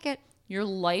 Take it. Your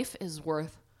life is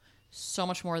worth so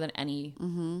much more than any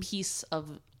piece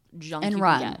of junk And you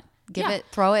run. can get. Give it,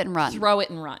 throw it and run. Throw it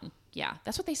and run. Yeah,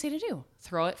 that's what they say to do.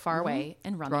 Throw it far away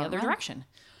and run Throw the it other and run. direction.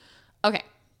 Okay,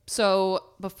 so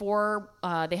before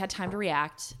they had time to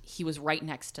react, he was right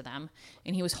next to them,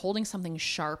 and he was holding something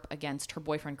sharp against her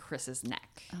boyfriend Chris's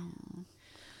neck.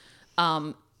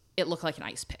 It looked like an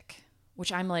ice pick,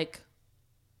 which I'm like,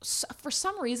 for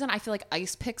some reason, I feel like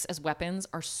ice picks as weapons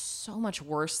are so much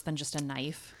worse than just a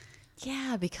knife.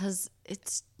 Yeah, because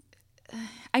it's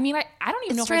I mean, I don't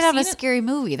even know if straight I've out of a seen it. scary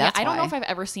movie. That's I don't know why. if I've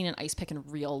ever seen an ice pick in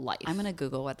real life. I'm going to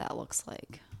Google what that looks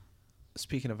like.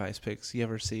 Speaking of ice picks, you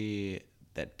ever see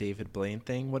that David Blaine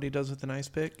thing, what he does with an ice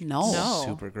pick? No. No.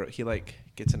 Super gross. He like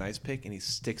gets an ice pick and he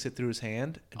sticks it through his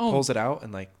hand and pulls it out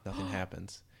and like nothing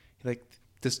happens. He like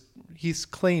he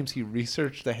claims he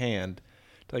researched the hand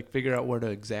to like figure out where to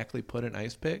exactly put an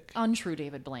ice pick. Untrue,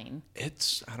 David Blaine.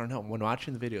 It's, I don't know. When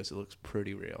watching the videos, it looks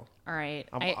pretty real. All right.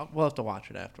 We'll have to watch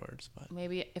it afterwards. But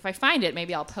Maybe if I find it,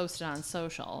 maybe I'll post it on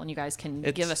social and you guys can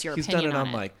give us your he's opinion done it on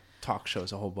on like talk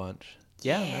shows a whole bunch.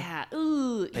 Yeah. Yeah.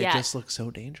 Ooh. It Yeah. just looks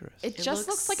so dangerous. It just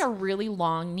looks like a really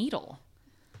long needle.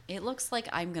 It looks like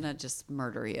I'm going to just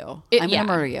murder you. I'm I'm going to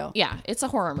murder you. Yeah. It's a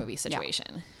horror movie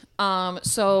situation.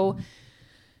 So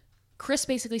Chris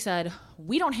basically said,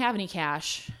 we don't have any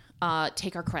cash.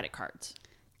 Take our credit cards.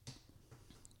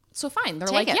 So fine. They're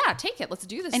Take like, it. yeah, take it. Let's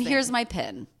do this And thing. here's my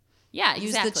pin. Yeah, Use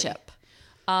exactly. the chip.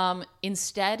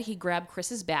 Instead, he grabbed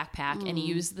Chris's backpack and he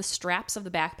used the straps of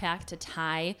the backpack to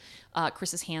tie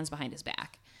Chris's hands behind his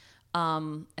back.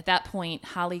 At that point,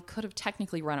 Holly could have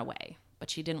technically run away, but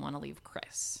she didn't want to leave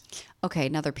Chris. Okay,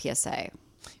 another PSA.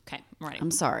 Okay, I'm ready.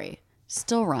 I'm sorry.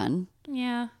 Still run,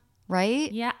 Yeah. right?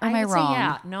 Yeah. Am I would say wrong?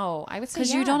 yeah. No, I would say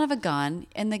Because yeah. you don't have a gun,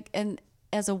 and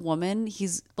as a woman,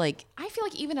 he's like, I feel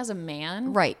like even as a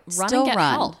man, Right. run Still and get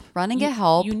run. help. Run and get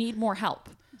help. You need more help.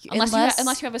 Unless-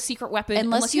 Unless you have a secret weapon,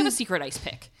 unless you have a secret ice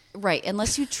pick. right,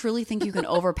 unless you truly think you can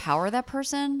overpower that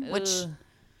person, which,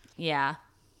 Yeah.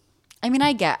 I mean,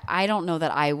 I don't know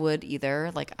that I would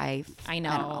either. Like, I I don't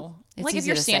know. It's Like if easy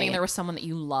you're to standing say. there with someone that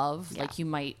you love, Yeah. like you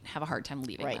might have a hard time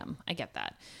leaving Right. them. I get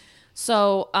that.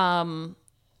 So,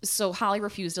 so Holly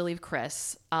refused to leave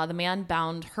Chris. The man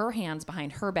bound her hands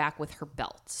behind her back with her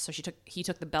belt. So he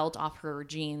took the belt off her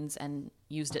jeans and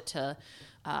used it to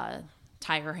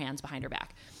tie her hands behind her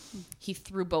back. He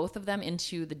threw both of them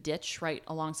into the ditch right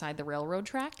alongside the railroad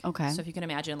track. Okay. So if you can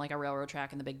imagine like a railroad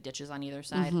track and the big ditches on either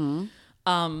side.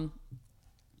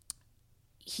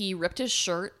 He ripped his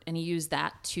shirt and he used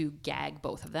that to gag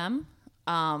both of them.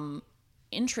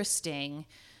 Interesting.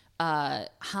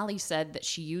 Holly said that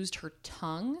she used her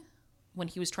tongue when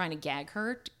he was trying to gag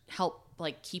her to help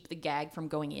like keep the gag from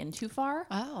going in too far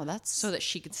Oh, that's so that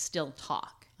she could still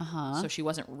talk. So she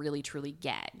wasn't really truly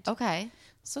gagged. okay.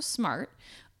 So smart.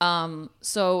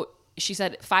 So she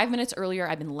said 5 minutes earlier,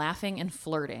 I've been laughing and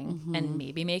flirting and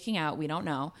maybe making out. We don't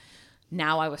know.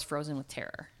 Now I was frozen with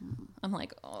terror. I'm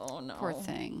like, oh no. Poor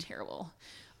thing. Terrible.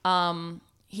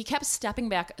 He kept stepping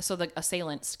back. So the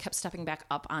assailant kept stepping back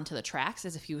up onto the tracks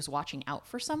as if he was watching out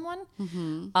for someone.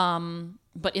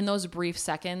 But in those brief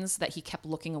seconds that he kept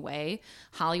looking away,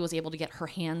 Holly was able to get her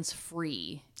hands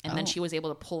free. And then she was able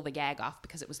to pull the gag off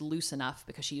because it was loose enough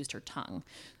because she used her tongue.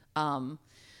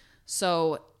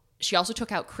 So she also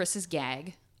took out Chris's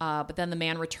gag. But then the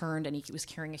man returned and he was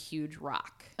carrying a huge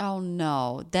rock. Oh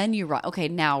no. Then you run. Okay,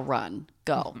 now run.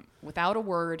 Go. Without a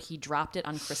word, he dropped it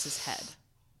on Chris's head.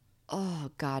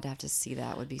 Oh God, to have to see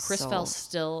that would be Chris so. fell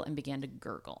still and began to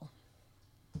gurgle.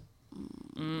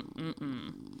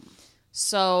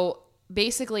 So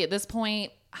basically, at this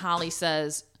point, Holly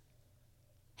says,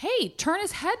 "Hey, turn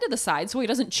his head to the side so he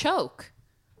doesn't choke."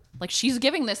 Like she's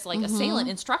giving this like assailant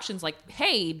instructions like,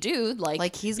 hey, dude,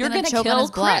 like he's you're gonna gonna choke on kill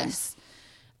his blood. Chris.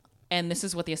 And this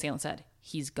is what the assailant said.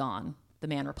 He's gone. The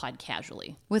man replied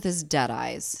casually. With his dead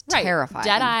eyes. Right. Terrifying.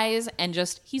 Dead eyes and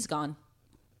just, he's gone.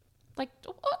 Like,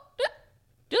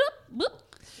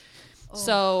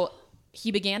 So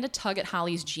he began to tug at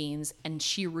Holly's jeans, and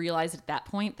she realized at that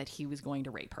point that he was going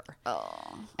to rape her.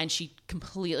 Oh. And she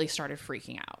completely started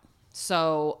freaking out.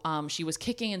 So she was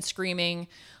kicking and screaming,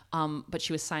 but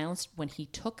she was silenced when he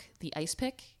took the ice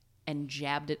pick and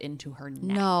jabbed it into her neck.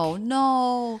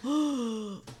 No.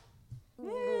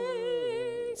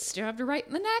 Stabbed her right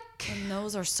in the neck. And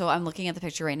those are so, I'm looking at the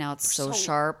picture right now. It's so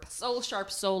sharp. So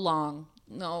sharp, so long.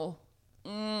 No.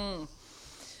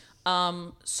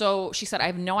 So she said, I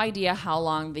have no idea how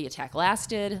long the attack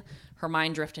lasted. Her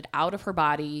mind drifted out of her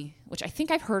body, which I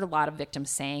think I've heard a lot of victims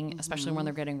saying, especially when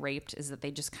they're getting raped, is that they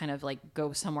just kind of like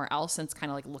go somewhere else and it's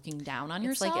kind of like looking down on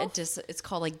It's yourself. like it's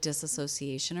called like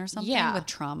disassociation or something with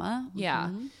trauma. Yeah.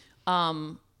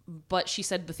 But she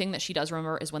said the thing that she does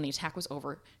remember is when the attack was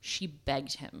over, she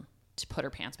begged him to put her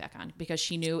pants back on because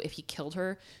she knew if he killed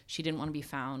her, she didn't want to be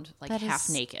found like half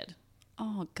naked.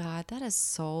 Oh God, that is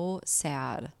so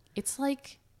sad. It's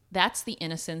like, that's the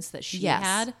innocence that she Yes.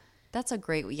 had. That's a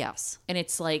great, yes. And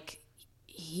it's like,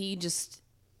 he just,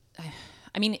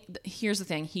 I mean, here's the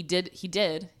thing. He did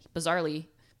bizarrely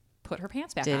put her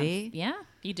pants back on. Did he? Yeah,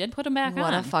 he did put them back on.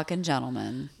 What a fucking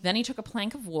gentleman. Then he took a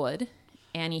plank of wood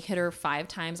and he hit her 5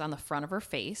 times on the front of her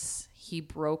face. He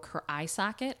broke her eye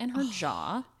socket and her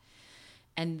jaw.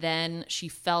 And then she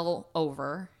fell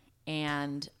over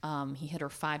and he hit her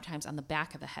 5 times on the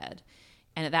back of the head.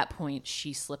 And at that point,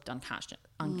 she slipped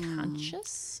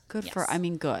unconscious. Good Yes. for, I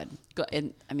mean, good.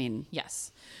 Good.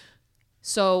 Yes.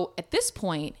 So at this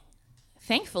point,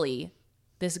 thankfully,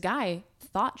 this guy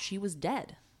thought she was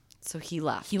dead. So he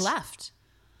left. He left.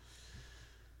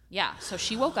 Yeah. So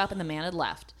she woke up and the man had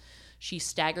left. She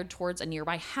staggered towards a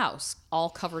nearby house, all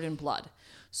covered in blood.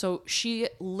 So she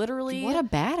literally... What a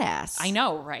badass. I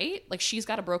know, right? Like she's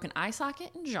got a broken eye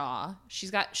socket and jaw. She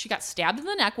got stabbed in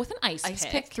the neck with an ice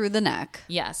pick. Through the neck.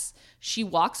 Yes. She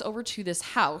walks over to this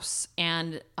house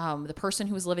and the person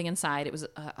who was living inside, it was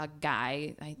a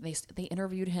guy. They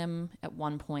interviewed him at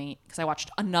one point because I watched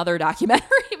another documentary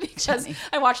because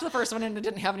I watched the first one and it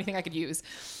didn't have anything I could use.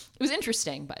 It was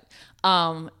interesting, but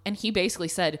and he basically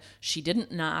said she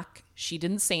didn't knock, she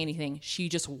didn't say anything. She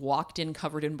just walked in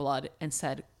covered in blood and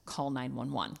said, call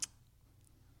 911.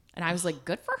 And I was like,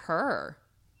 good for her.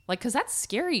 Like, because that's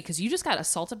scary because you just got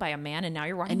assaulted by a man and now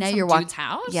you're walking to some dude's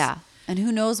house. Yeah. And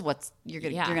who knows what you're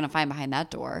gonna find behind that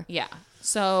door. Yeah.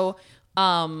 So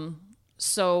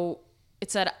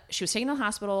it said she was taken to the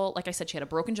hospital. Like I said, she had a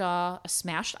broken jaw, a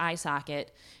smashed eye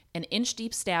socket, an inch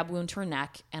deep stab wound to her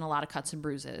neck, and a lot of cuts and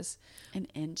bruises. An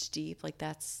inch deep, like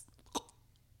that's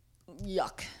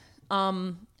Yuck.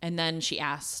 And then she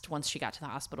asked, once she got to the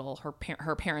hospital,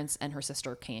 her parents and her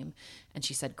sister came, and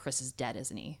she said, Chris is dead,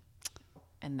 isn't he?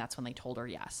 And that's when they told her,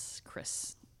 yes,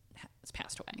 Chris has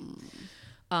passed away.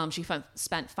 She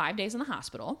spent 5 days in the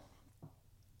hospital,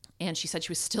 and she said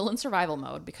she was still in survival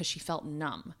mode because she felt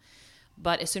numb.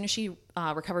 But as soon as she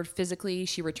recovered physically,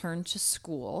 she returned to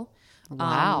school.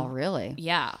 wow, really?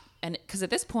 Yeah. And because at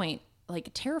this point, like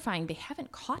terrifying, they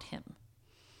haven't caught him.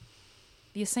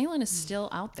 The assailant is still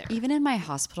out there. Even in my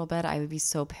hospital bed, I would be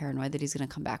so paranoid that he's going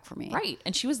to come back for me. Right.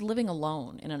 And she was living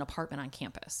alone in an apartment on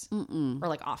campus. Or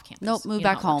like off campus. Nope, move You know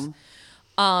back how it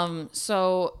home. works.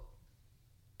 So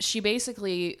she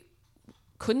basically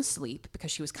couldn't sleep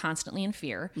because she was constantly in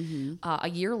fear. A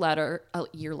year later,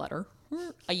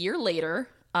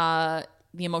 the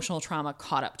emotional trauma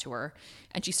caught up to her,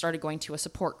 and she started going to a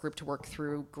support group to work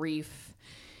through grief.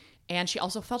 And she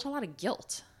also felt a lot of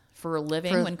guilt for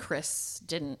living when Chris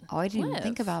didn't. Oh, I didn't even live.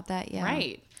 think about that. Yeah.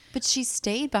 Right. But she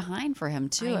stayed behind for him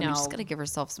too. I I'm know. just gonna give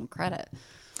herself some credit.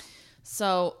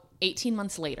 So 18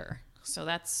 months later, so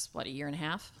that's what, a year and a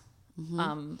half?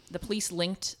 The police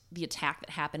linked the attack that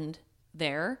happened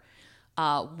there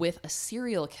with a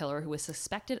serial killer who was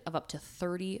suspected of up to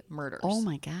 30 murders. Oh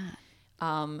my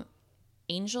God.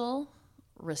 Angel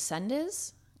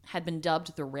Resendez had been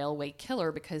dubbed the railway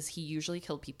killer because he usually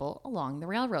killed people along the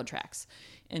railroad tracks.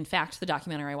 In fact, the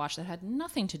documentary I watched that had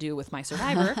nothing to do with My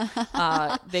Survivor,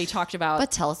 they talked about...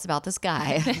 But tell us about this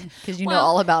guy because you know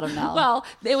all about him now. Well,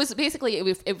 it was basically,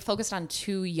 it focused on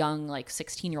 2 young, like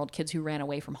 16-year-old kids who ran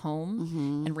away from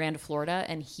home and ran to Florida,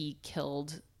 and he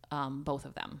killed both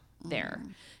of them there.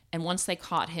 And once they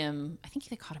caught him, I think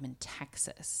they caught him in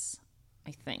Texas,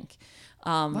 I think.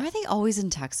 Why are they always in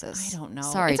Texas? I don't know.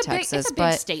 Sorry, it's Texas. It's a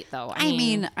big state, though. I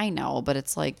mean, I know, but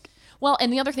it's like... Well,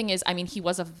 and the other thing is, I mean, he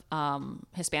was of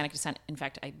Hispanic descent. In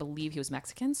fact, I believe he was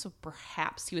Mexican. So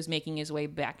perhaps he was making his way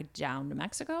back down to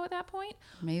Mexico at that point.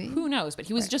 Maybe. Who knows? But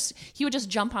he was he would just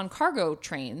jump on cargo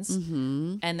trains.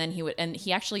 Mm-hmm. And then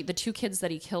he actually, the 2 kids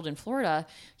that he killed in Florida,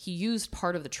 he used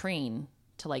part of the train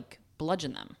to like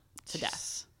bludgeon them to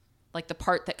death. Like the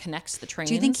part that connects the trains.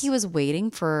 Do you think he was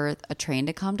waiting for a train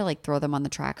to come to like throw them on the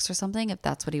tracks or something? If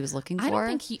that's what he was looking for? I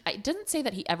don't think I didn't say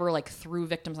that he ever like threw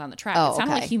victims on the track. Oh, it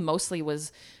sounded okay. like he mostly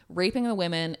was raping the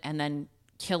women and then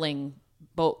killing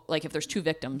both. Like if there's 2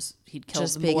 victims, he'd kill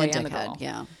Just the being boy a and the girl.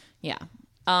 dickhead. Yeah.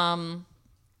 Yeah.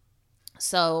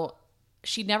 So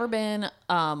she'd never been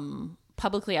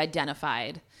publicly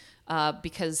identified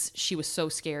because she was so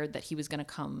scared that he was going to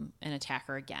come and attack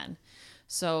her again.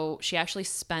 So she actually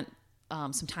spent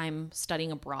some time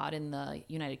studying abroad in the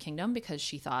United Kingdom because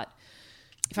she thought,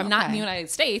 if I'm not in the United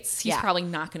States, he's probably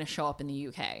not going to show up in the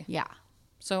UK. Yeah.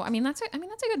 So I mean that's a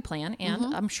good plan,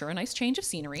 and I'm sure a nice change of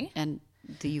scenery. And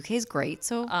the UK is great.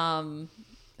 So He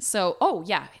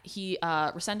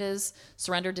Resendez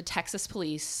surrendered to Texas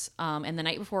police, and the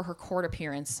night before her court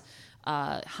appearance,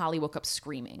 Holly woke up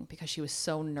screaming because she was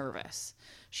so nervous.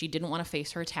 She didn't want to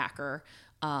face her attacker,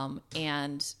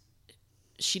 and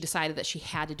she decided that she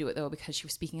had to do it though because she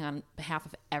was speaking on behalf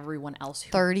of everyone else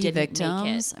who 30 didn't victims.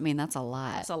 make it. I mean, that's a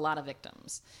lot. That's a lot of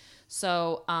victims.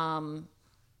 So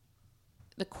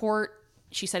the court,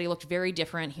 she said he looked very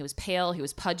different. He was pale, he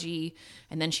was pudgy,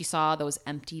 and then she saw those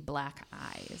empty black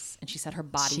eyes, and she said her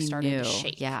body She started knew. to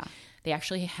shake. Yeah. They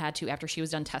actually had to, after she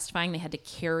was done testifying, they had to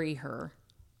carry her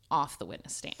off the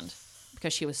witness stand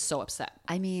because she was so upset.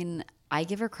 I mean, I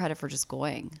give her credit for just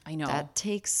going. I know. That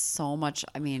takes so much.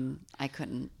 I mean, I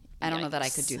don't know that I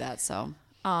could do that. So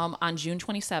On June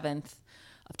 27th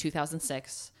of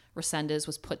 2006, Resendez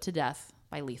was put to death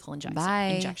by lethal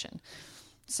injection.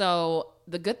 So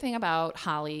the good thing about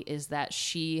Holly is that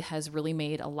she has really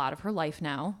made a lot of her life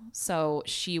now. So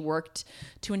she worked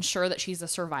to ensure that she's a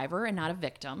survivor and not a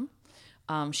victim.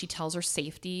 She tells her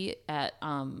safety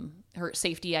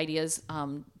ideas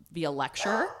via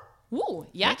lecture. Woo,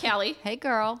 yeah, Callie. hey,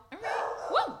 girl. All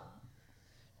right. Woo.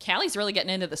 Callie's really getting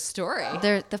into the story.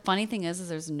 The funny thing is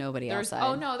there's nobody outside.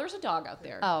 Oh no, there's a dog out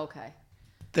there. Oh, okay.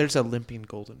 There's a limping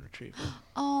golden retriever.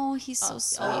 Oh, he's so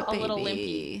sweet, a baby. little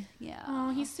limpy. Yeah.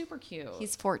 Oh, he's super cute.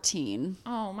 He's 14.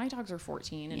 Oh, my dogs are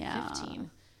 14 and Yeah.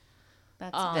 15.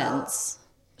 That's Vince.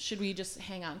 Should we just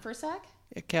hang on for a sec?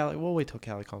 Yeah, Callie. We'll wait till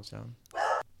Callie calms down.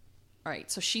 All right.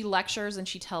 So she lectures and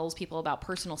she tells people about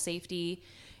personal safety,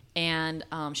 and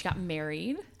she got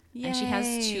married, and she has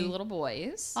Yay. 2 little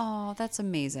boys. Oh, that's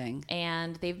amazing.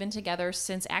 And they've been together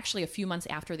since actually a few months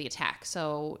after the attack.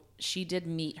 So she did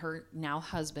meet her now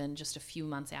husband just a few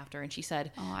months after, and she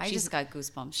said, Oh, I just got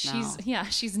goosebumps now.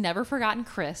 She's never forgotten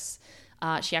Chris.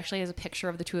 She actually has a picture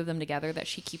of the 2 of them together that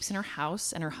she keeps in her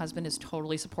house, and her husband is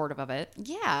totally supportive of it.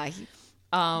 Yeah.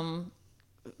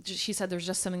 She said there's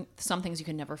just some things you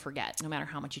can never forget, no matter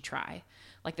how much you try.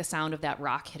 Like the sound of that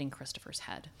rock hitting Christopher's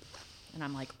head. And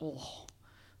I'm like, oh,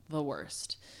 the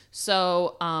worst.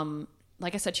 So,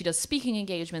 like I said, she does speaking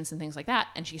engagements and things like that.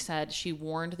 And she said she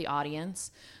warned the audience,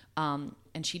 and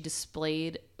she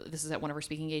displayed, this is at one of her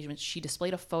speaking engagements, she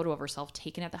displayed a photo of herself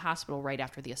taken at the hospital right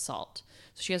after the assault.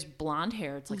 So she has blonde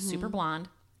hair. It's like super blonde.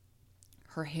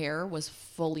 Her hair was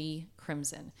fully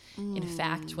crimson. In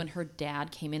fact, when her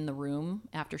dad came in the room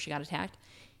after she got attacked,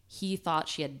 he thought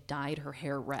she had dyed her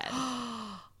hair red.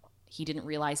 He didn't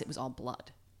realize it was all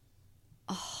blood.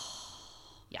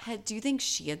 Yeah. Do you think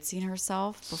she had seen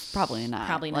herself? Well, probably not.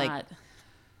 Probably not.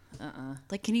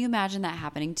 Like, can you imagine that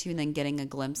happening to you and then getting a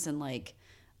glimpse in like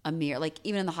a mirror, like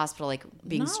even in the hospital, like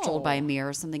being strolled by a mirror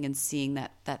or something and seeing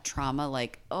that trauma?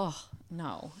 Like, oh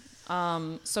No.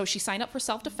 So she signed up for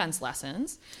self-defense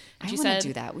lessons. And I she want said, to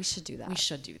do that. We should do that. We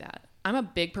should do that. I'm a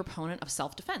big proponent of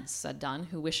self-defense, said Dunn,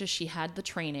 who wishes she had the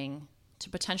training to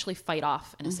potentially fight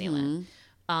off an assailant.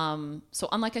 So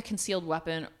unlike a concealed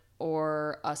weapon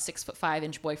or a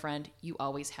 6'5" boyfriend, you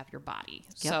always have your body.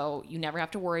 Yep. So you never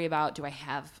have to worry about, do I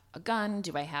have a gun?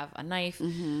 Do I have a knife?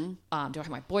 Do I have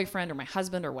my boyfriend or my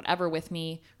husband or whatever with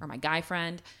me, or my guy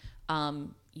friend?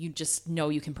 You just know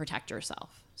you can protect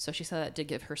yourself. So she said that did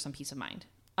give her some peace of mind.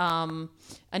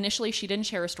 Initially, she didn't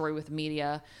share her story with the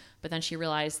media, but then she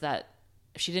realized that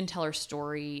if she didn't tell her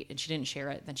story and she didn't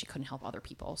share it, then she couldn't help other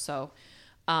people. So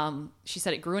she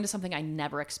said it grew into something I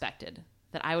never expected,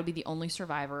 that I would be the only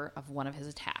survivor of one of his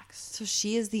attacks. So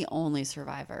she is the only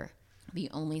survivor. The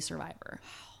only survivor.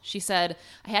 She said,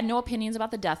 I had no opinions about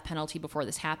the death penalty before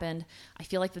this happened. I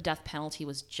feel like the death penalty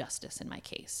was justice in my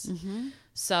case.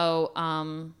 So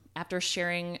after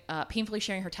painfully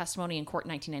sharing her testimony in court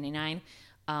in 1999,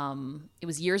 It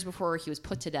was years before he was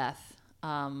put to death.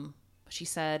 She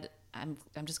said, I'm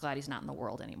just glad he's not in the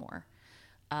world anymore.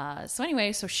 So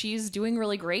anyway, so she's doing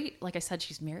really great. Like I said,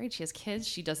 she's married. She has kids.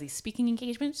 She does these speaking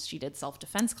engagements. She did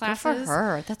self-defense classes. Good for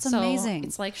her. That's amazing.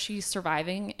 It's like she's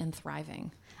surviving and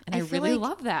thriving. And I feel really like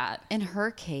love that. In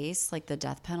her case, like the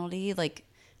death penalty, like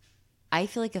I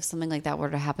feel like if something like that were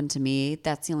to happen to me,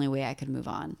 that's the only way I could move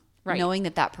on. Right. Knowing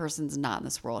that person's not in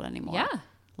this world anymore. Yeah,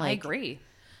 I agree.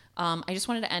 I just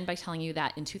wanted to end by telling you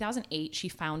that in 2008, she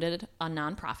founded a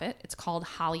nonprofit. It's called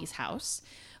Holly's House.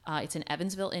 It's in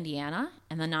Evansville, Indiana,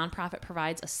 and the nonprofit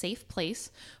provides a safe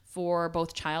place for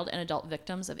both child and adult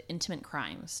victims of intimate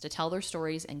crimes to tell their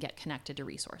stories and get connected to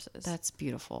resources. That's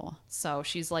beautiful. So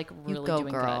she's like really go,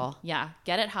 doing girl. good. Yeah,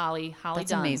 get it, Holly. Holly,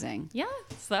 That's done. amazing. Yeah,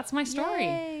 so that's my story.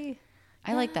 Yay.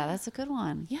 I like that. That's a good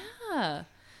one. Yeah.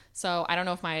 So I don't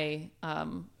know if my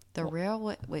The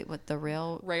railway. Wait, what? The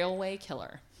rail. railway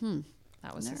killer.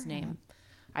 That was his name.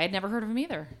 I had never heard of him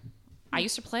either. I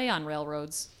used to play on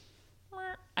railroads.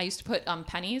 I used to put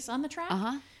pennies on the track.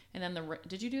 And then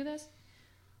did you do this?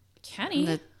 Kenny, And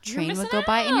the train you're would missing go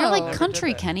by, and you're out. like country,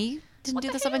 did that. Kenny. You didn't What do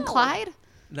the this up in hell? Clyde.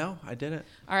 No, I didn't.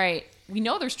 All right. We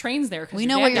know there's trains there. We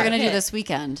know what you're gonna do this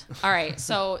weekend. All right.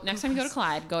 So next time you go to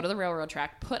Clyde, go to the railroad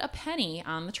track, put a penny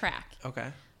on the track. Okay.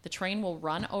 The train will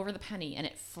run over the penny and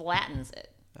it flattens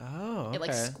it. Oh, okay. It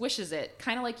like squishes it,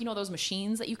 kind of like those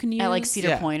machines that you can use At like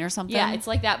Cedar Point or something. Yeah, it's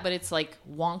like that, but it's like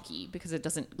wonky because it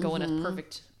doesn't go in a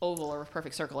perfect oval or a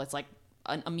perfect circle. It's like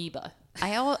an amoeba.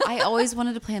 I always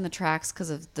wanted to play on the tracks because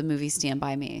of the movie Stand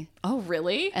By Me, Oh,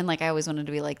 really? and like I always wanted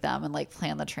to be like them and like play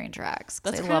on the train tracks.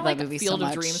 'Cause That's I kind love of like that movie Field so of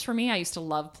much. Dreams for me. I used to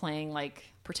love playing like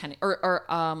pretending or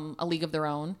A League of Their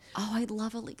Own. Oh, I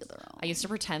love A League of Their Own. I used to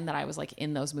pretend that I was like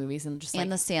in those movies and just like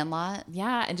And The Sandlot.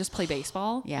 yeah, and just play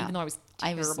baseball. Yeah. Even though I was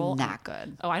I was terrible. not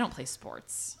good. Oh, I don't play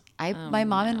sports. My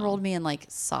mom enrolled me in like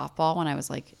softball when I was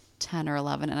like 10 or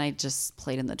 11, and I just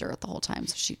played in the dirt the whole time.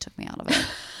 So she took me out of it.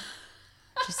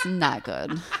 Just not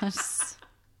good. I just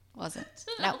wasn't.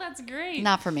 No, that's great.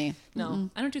 Not for me. No,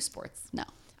 I don't do sports. No.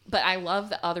 But I love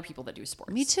the other people that do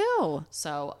sports. Me too.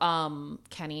 So,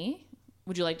 Kenny,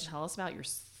 would you like to tell us about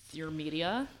your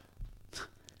media?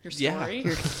 Your Yeah. story?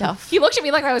 Your stuff. He looked at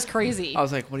me like I was crazy. I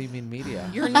was like, what do you mean media?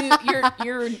 Your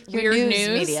weird Your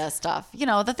news media stuff. You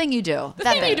know, the thing you do. The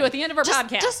thing you do at the end of our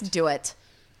podcast. Just do it.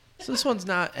 So this one's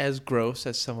not as gross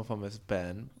as some of them has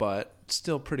been, but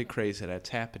still pretty crazy that it's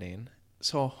happening.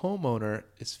 So a homeowner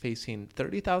is facing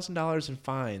 $30,000 in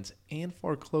fines and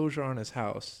foreclosure on his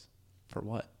house. For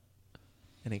what?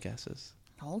 Any guesses?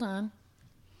 Hold on.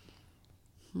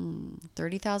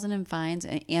 30,000 in fines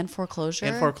and foreclosure.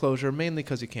 And foreclosure, mainly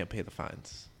because you can't pay the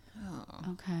fines.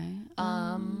 Okay.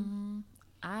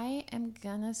 I am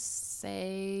gonna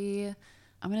say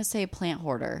I'm gonna say plant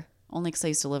hoarder. Only because I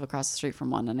used to live across the street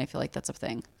from one, and I feel like that's a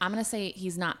thing. I'm gonna say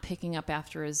he's not picking up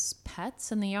after his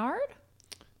pets in the yard.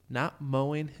 Not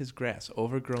mowing his grass,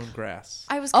 overgrown grass.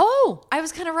 I was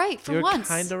kind of right for You're once.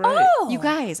 kind of right. You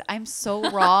guys, I'm so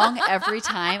wrong every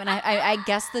time, and I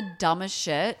guess the dumbest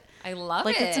shit. I love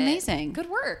Like, it. it's amazing. Good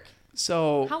work.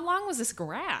 So How long was this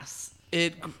grass?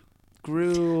 it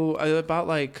grew about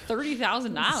like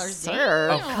 $30,000. Sir,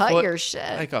 a cut foot- your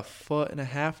shit. like a foot and a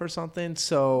half or something.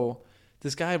 So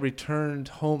this guy returned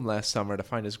home last summer to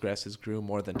find his grasses grew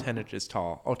more than 10 inches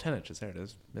tall. Oh, 10 inches. There it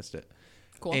is. Missed it.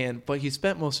 Cool. But he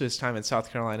spent most of his time in South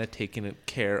Carolina taking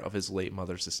care of his late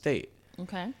mother's estate.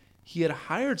 Okay. He had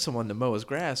hired someone to mow his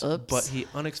grass, Oops. but he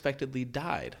unexpectedly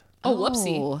died. Oh,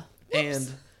 whoopsie.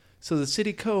 And so the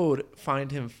city code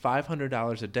fined him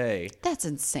 $500 a day That's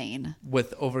insane.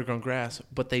 with overgrown grass,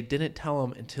 but they didn't tell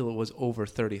him until it was over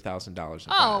 $30,000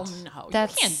 in Oh, fines. no.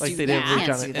 That's- you can't Like do they didn't that. reach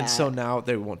Can't on do it, and so that. now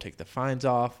they won't take the fines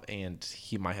off, and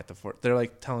he might have to. They're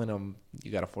like telling him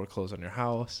you got to foreclose on your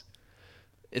house.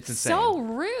 It's insane. So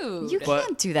rude. You But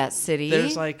can't do that, city.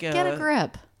 there's like, get a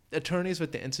grip. Attorneys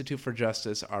with the Institute for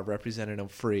Justice are representing him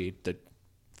free to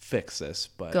fix this,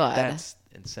 but Good. that's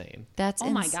insane. That's Oh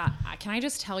my God. Can I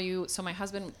just tell you? So, my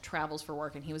husband travels for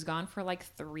work and he was gone for like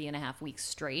 3.5 weeks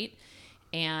straight.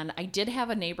 And I did have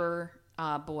a neighbor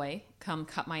boy come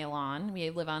cut my lawn. We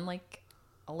live on like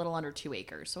a little under 2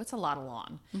 acres. So, it's a lot of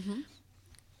lawn. Mm-hmm.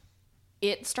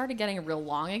 It started getting real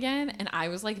long again. And I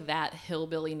was like that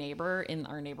hillbilly neighbor in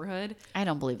our neighborhood. I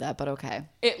don't believe that, but okay.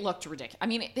 It looked ridiculous. I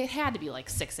mean, it had to be like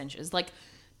 6 inches. Like,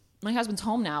 my husband's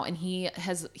home now and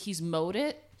he's mowed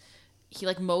it. He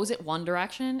like mows it one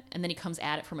direction and then he comes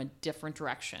at it from a different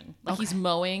direction. Like he's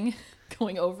mowing,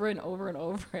 going over and over and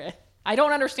over it. I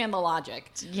don't understand the logic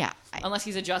Yeah. unless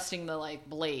he's adjusting the like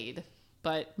blade.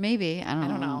 But maybe. I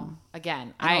don't know.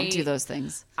 Again, I don't do those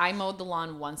things. I mowed the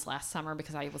lawn once last summer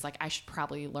because I was like, I should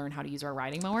probably learn how to use our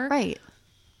riding mower. Right.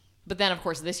 But then, of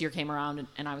course, this year came around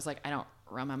and I was like, I don't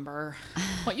remember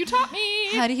what you taught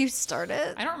me. How do you start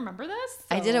it? I don't remember this.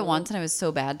 I did it once and I was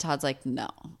so bad. Todd's like, no,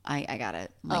 I got it.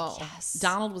 I'm like, yes.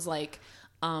 Donald was like,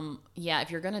 yeah,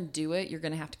 if you're going to do it, you're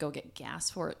going to have to go get gas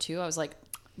for it too. I was like,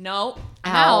 no,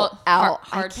 I'm out.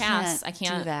 Hard pass. I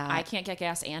can't do that. I can't get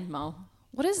gas and mow.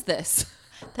 What is this?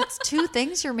 That's 2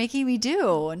 things you're making me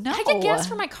do. No. I get gas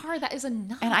for my car. That is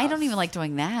enough. And I don't even like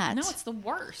doing that. No, it's the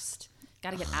worst.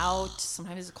 Got to get out.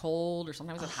 Sometimes it's cold or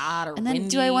sometimes it's hot or And then windy.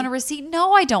 do I want a receipt?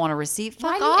 No, I don't want a receipt.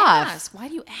 Fuck Why do off. you ask? Why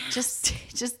do you ask?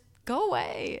 Just go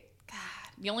away.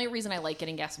 The only reason I like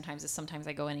getting gas sometimes is sometimes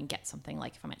I go in and get something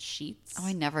like if I'm at Sheetz. Oh,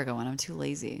 I never go in. I'm too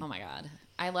lazy. Oh my God.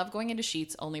 I love going into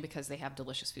Sheetz only because they have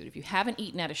delicious food. If you haven't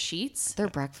eaten at a Sheetz, Their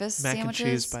breakfast Mac sandwiches. and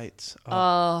cheese bites.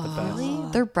 Oh, the best.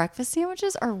 Really? Their breakfast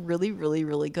sandwiches are really, really,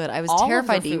 really good. I was all of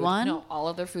terrified to their eat food- one. No, all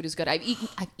of their food is good. I've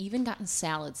even gotten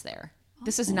salads there.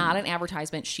 This is not an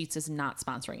advertisement. Sheetz is not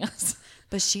sponsoring us.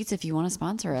 But Sheets, if you want to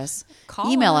sponsor us,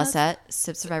 Call email us. us at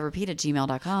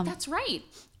sipsurviverepeat@gmail.com. That's right.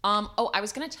 I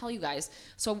was going to tell you guys.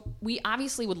 So we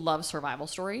obviously would love survival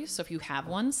stories. So if you have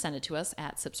one, send it to us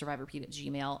at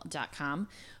sipsurviverepeat@gmail.com.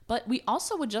 But we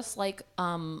also would just like,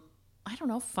 I don't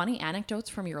know, funny anecdotes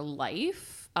from your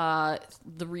life. The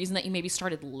reason that you maybe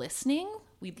started listening,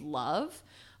 we'd love.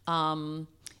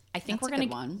 I think That's a good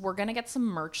one. we're gonna get some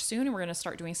merch soon, and we're gonna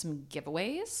start doing some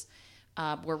giveaways.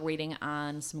 We're waiting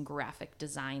on some graphic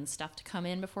design stuff to come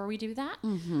in before we do that.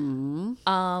 Mm-hmm.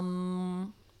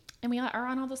 And we are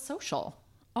on all the social.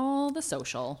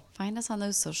 Find us on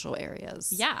those social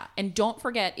areas. Yeah. And don't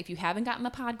forget, if you haven't gotten the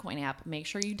Podcoin app, make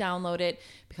sure you download it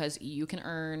because you can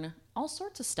earn all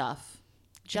sorts of stuff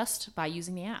just by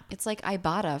using the app. It's like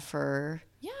Ibotta for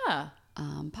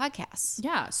podcasts.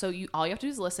 Yeah. So all you have to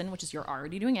do is listen, which is you're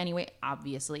already doing anyway,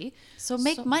 obviously. So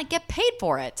get paid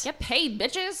for it. Get paid,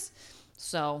 bitches.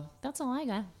 So that's all I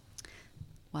got.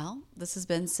 Well, this has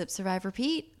been Sip, Survive,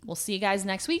 Repeat. We'll see you guys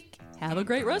next week. Have a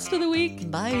great rest of the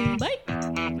week. Bye. Bye.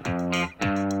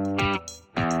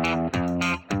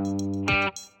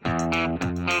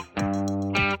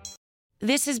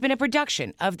 This has been a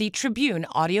production of the Tribune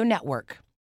Audio Network.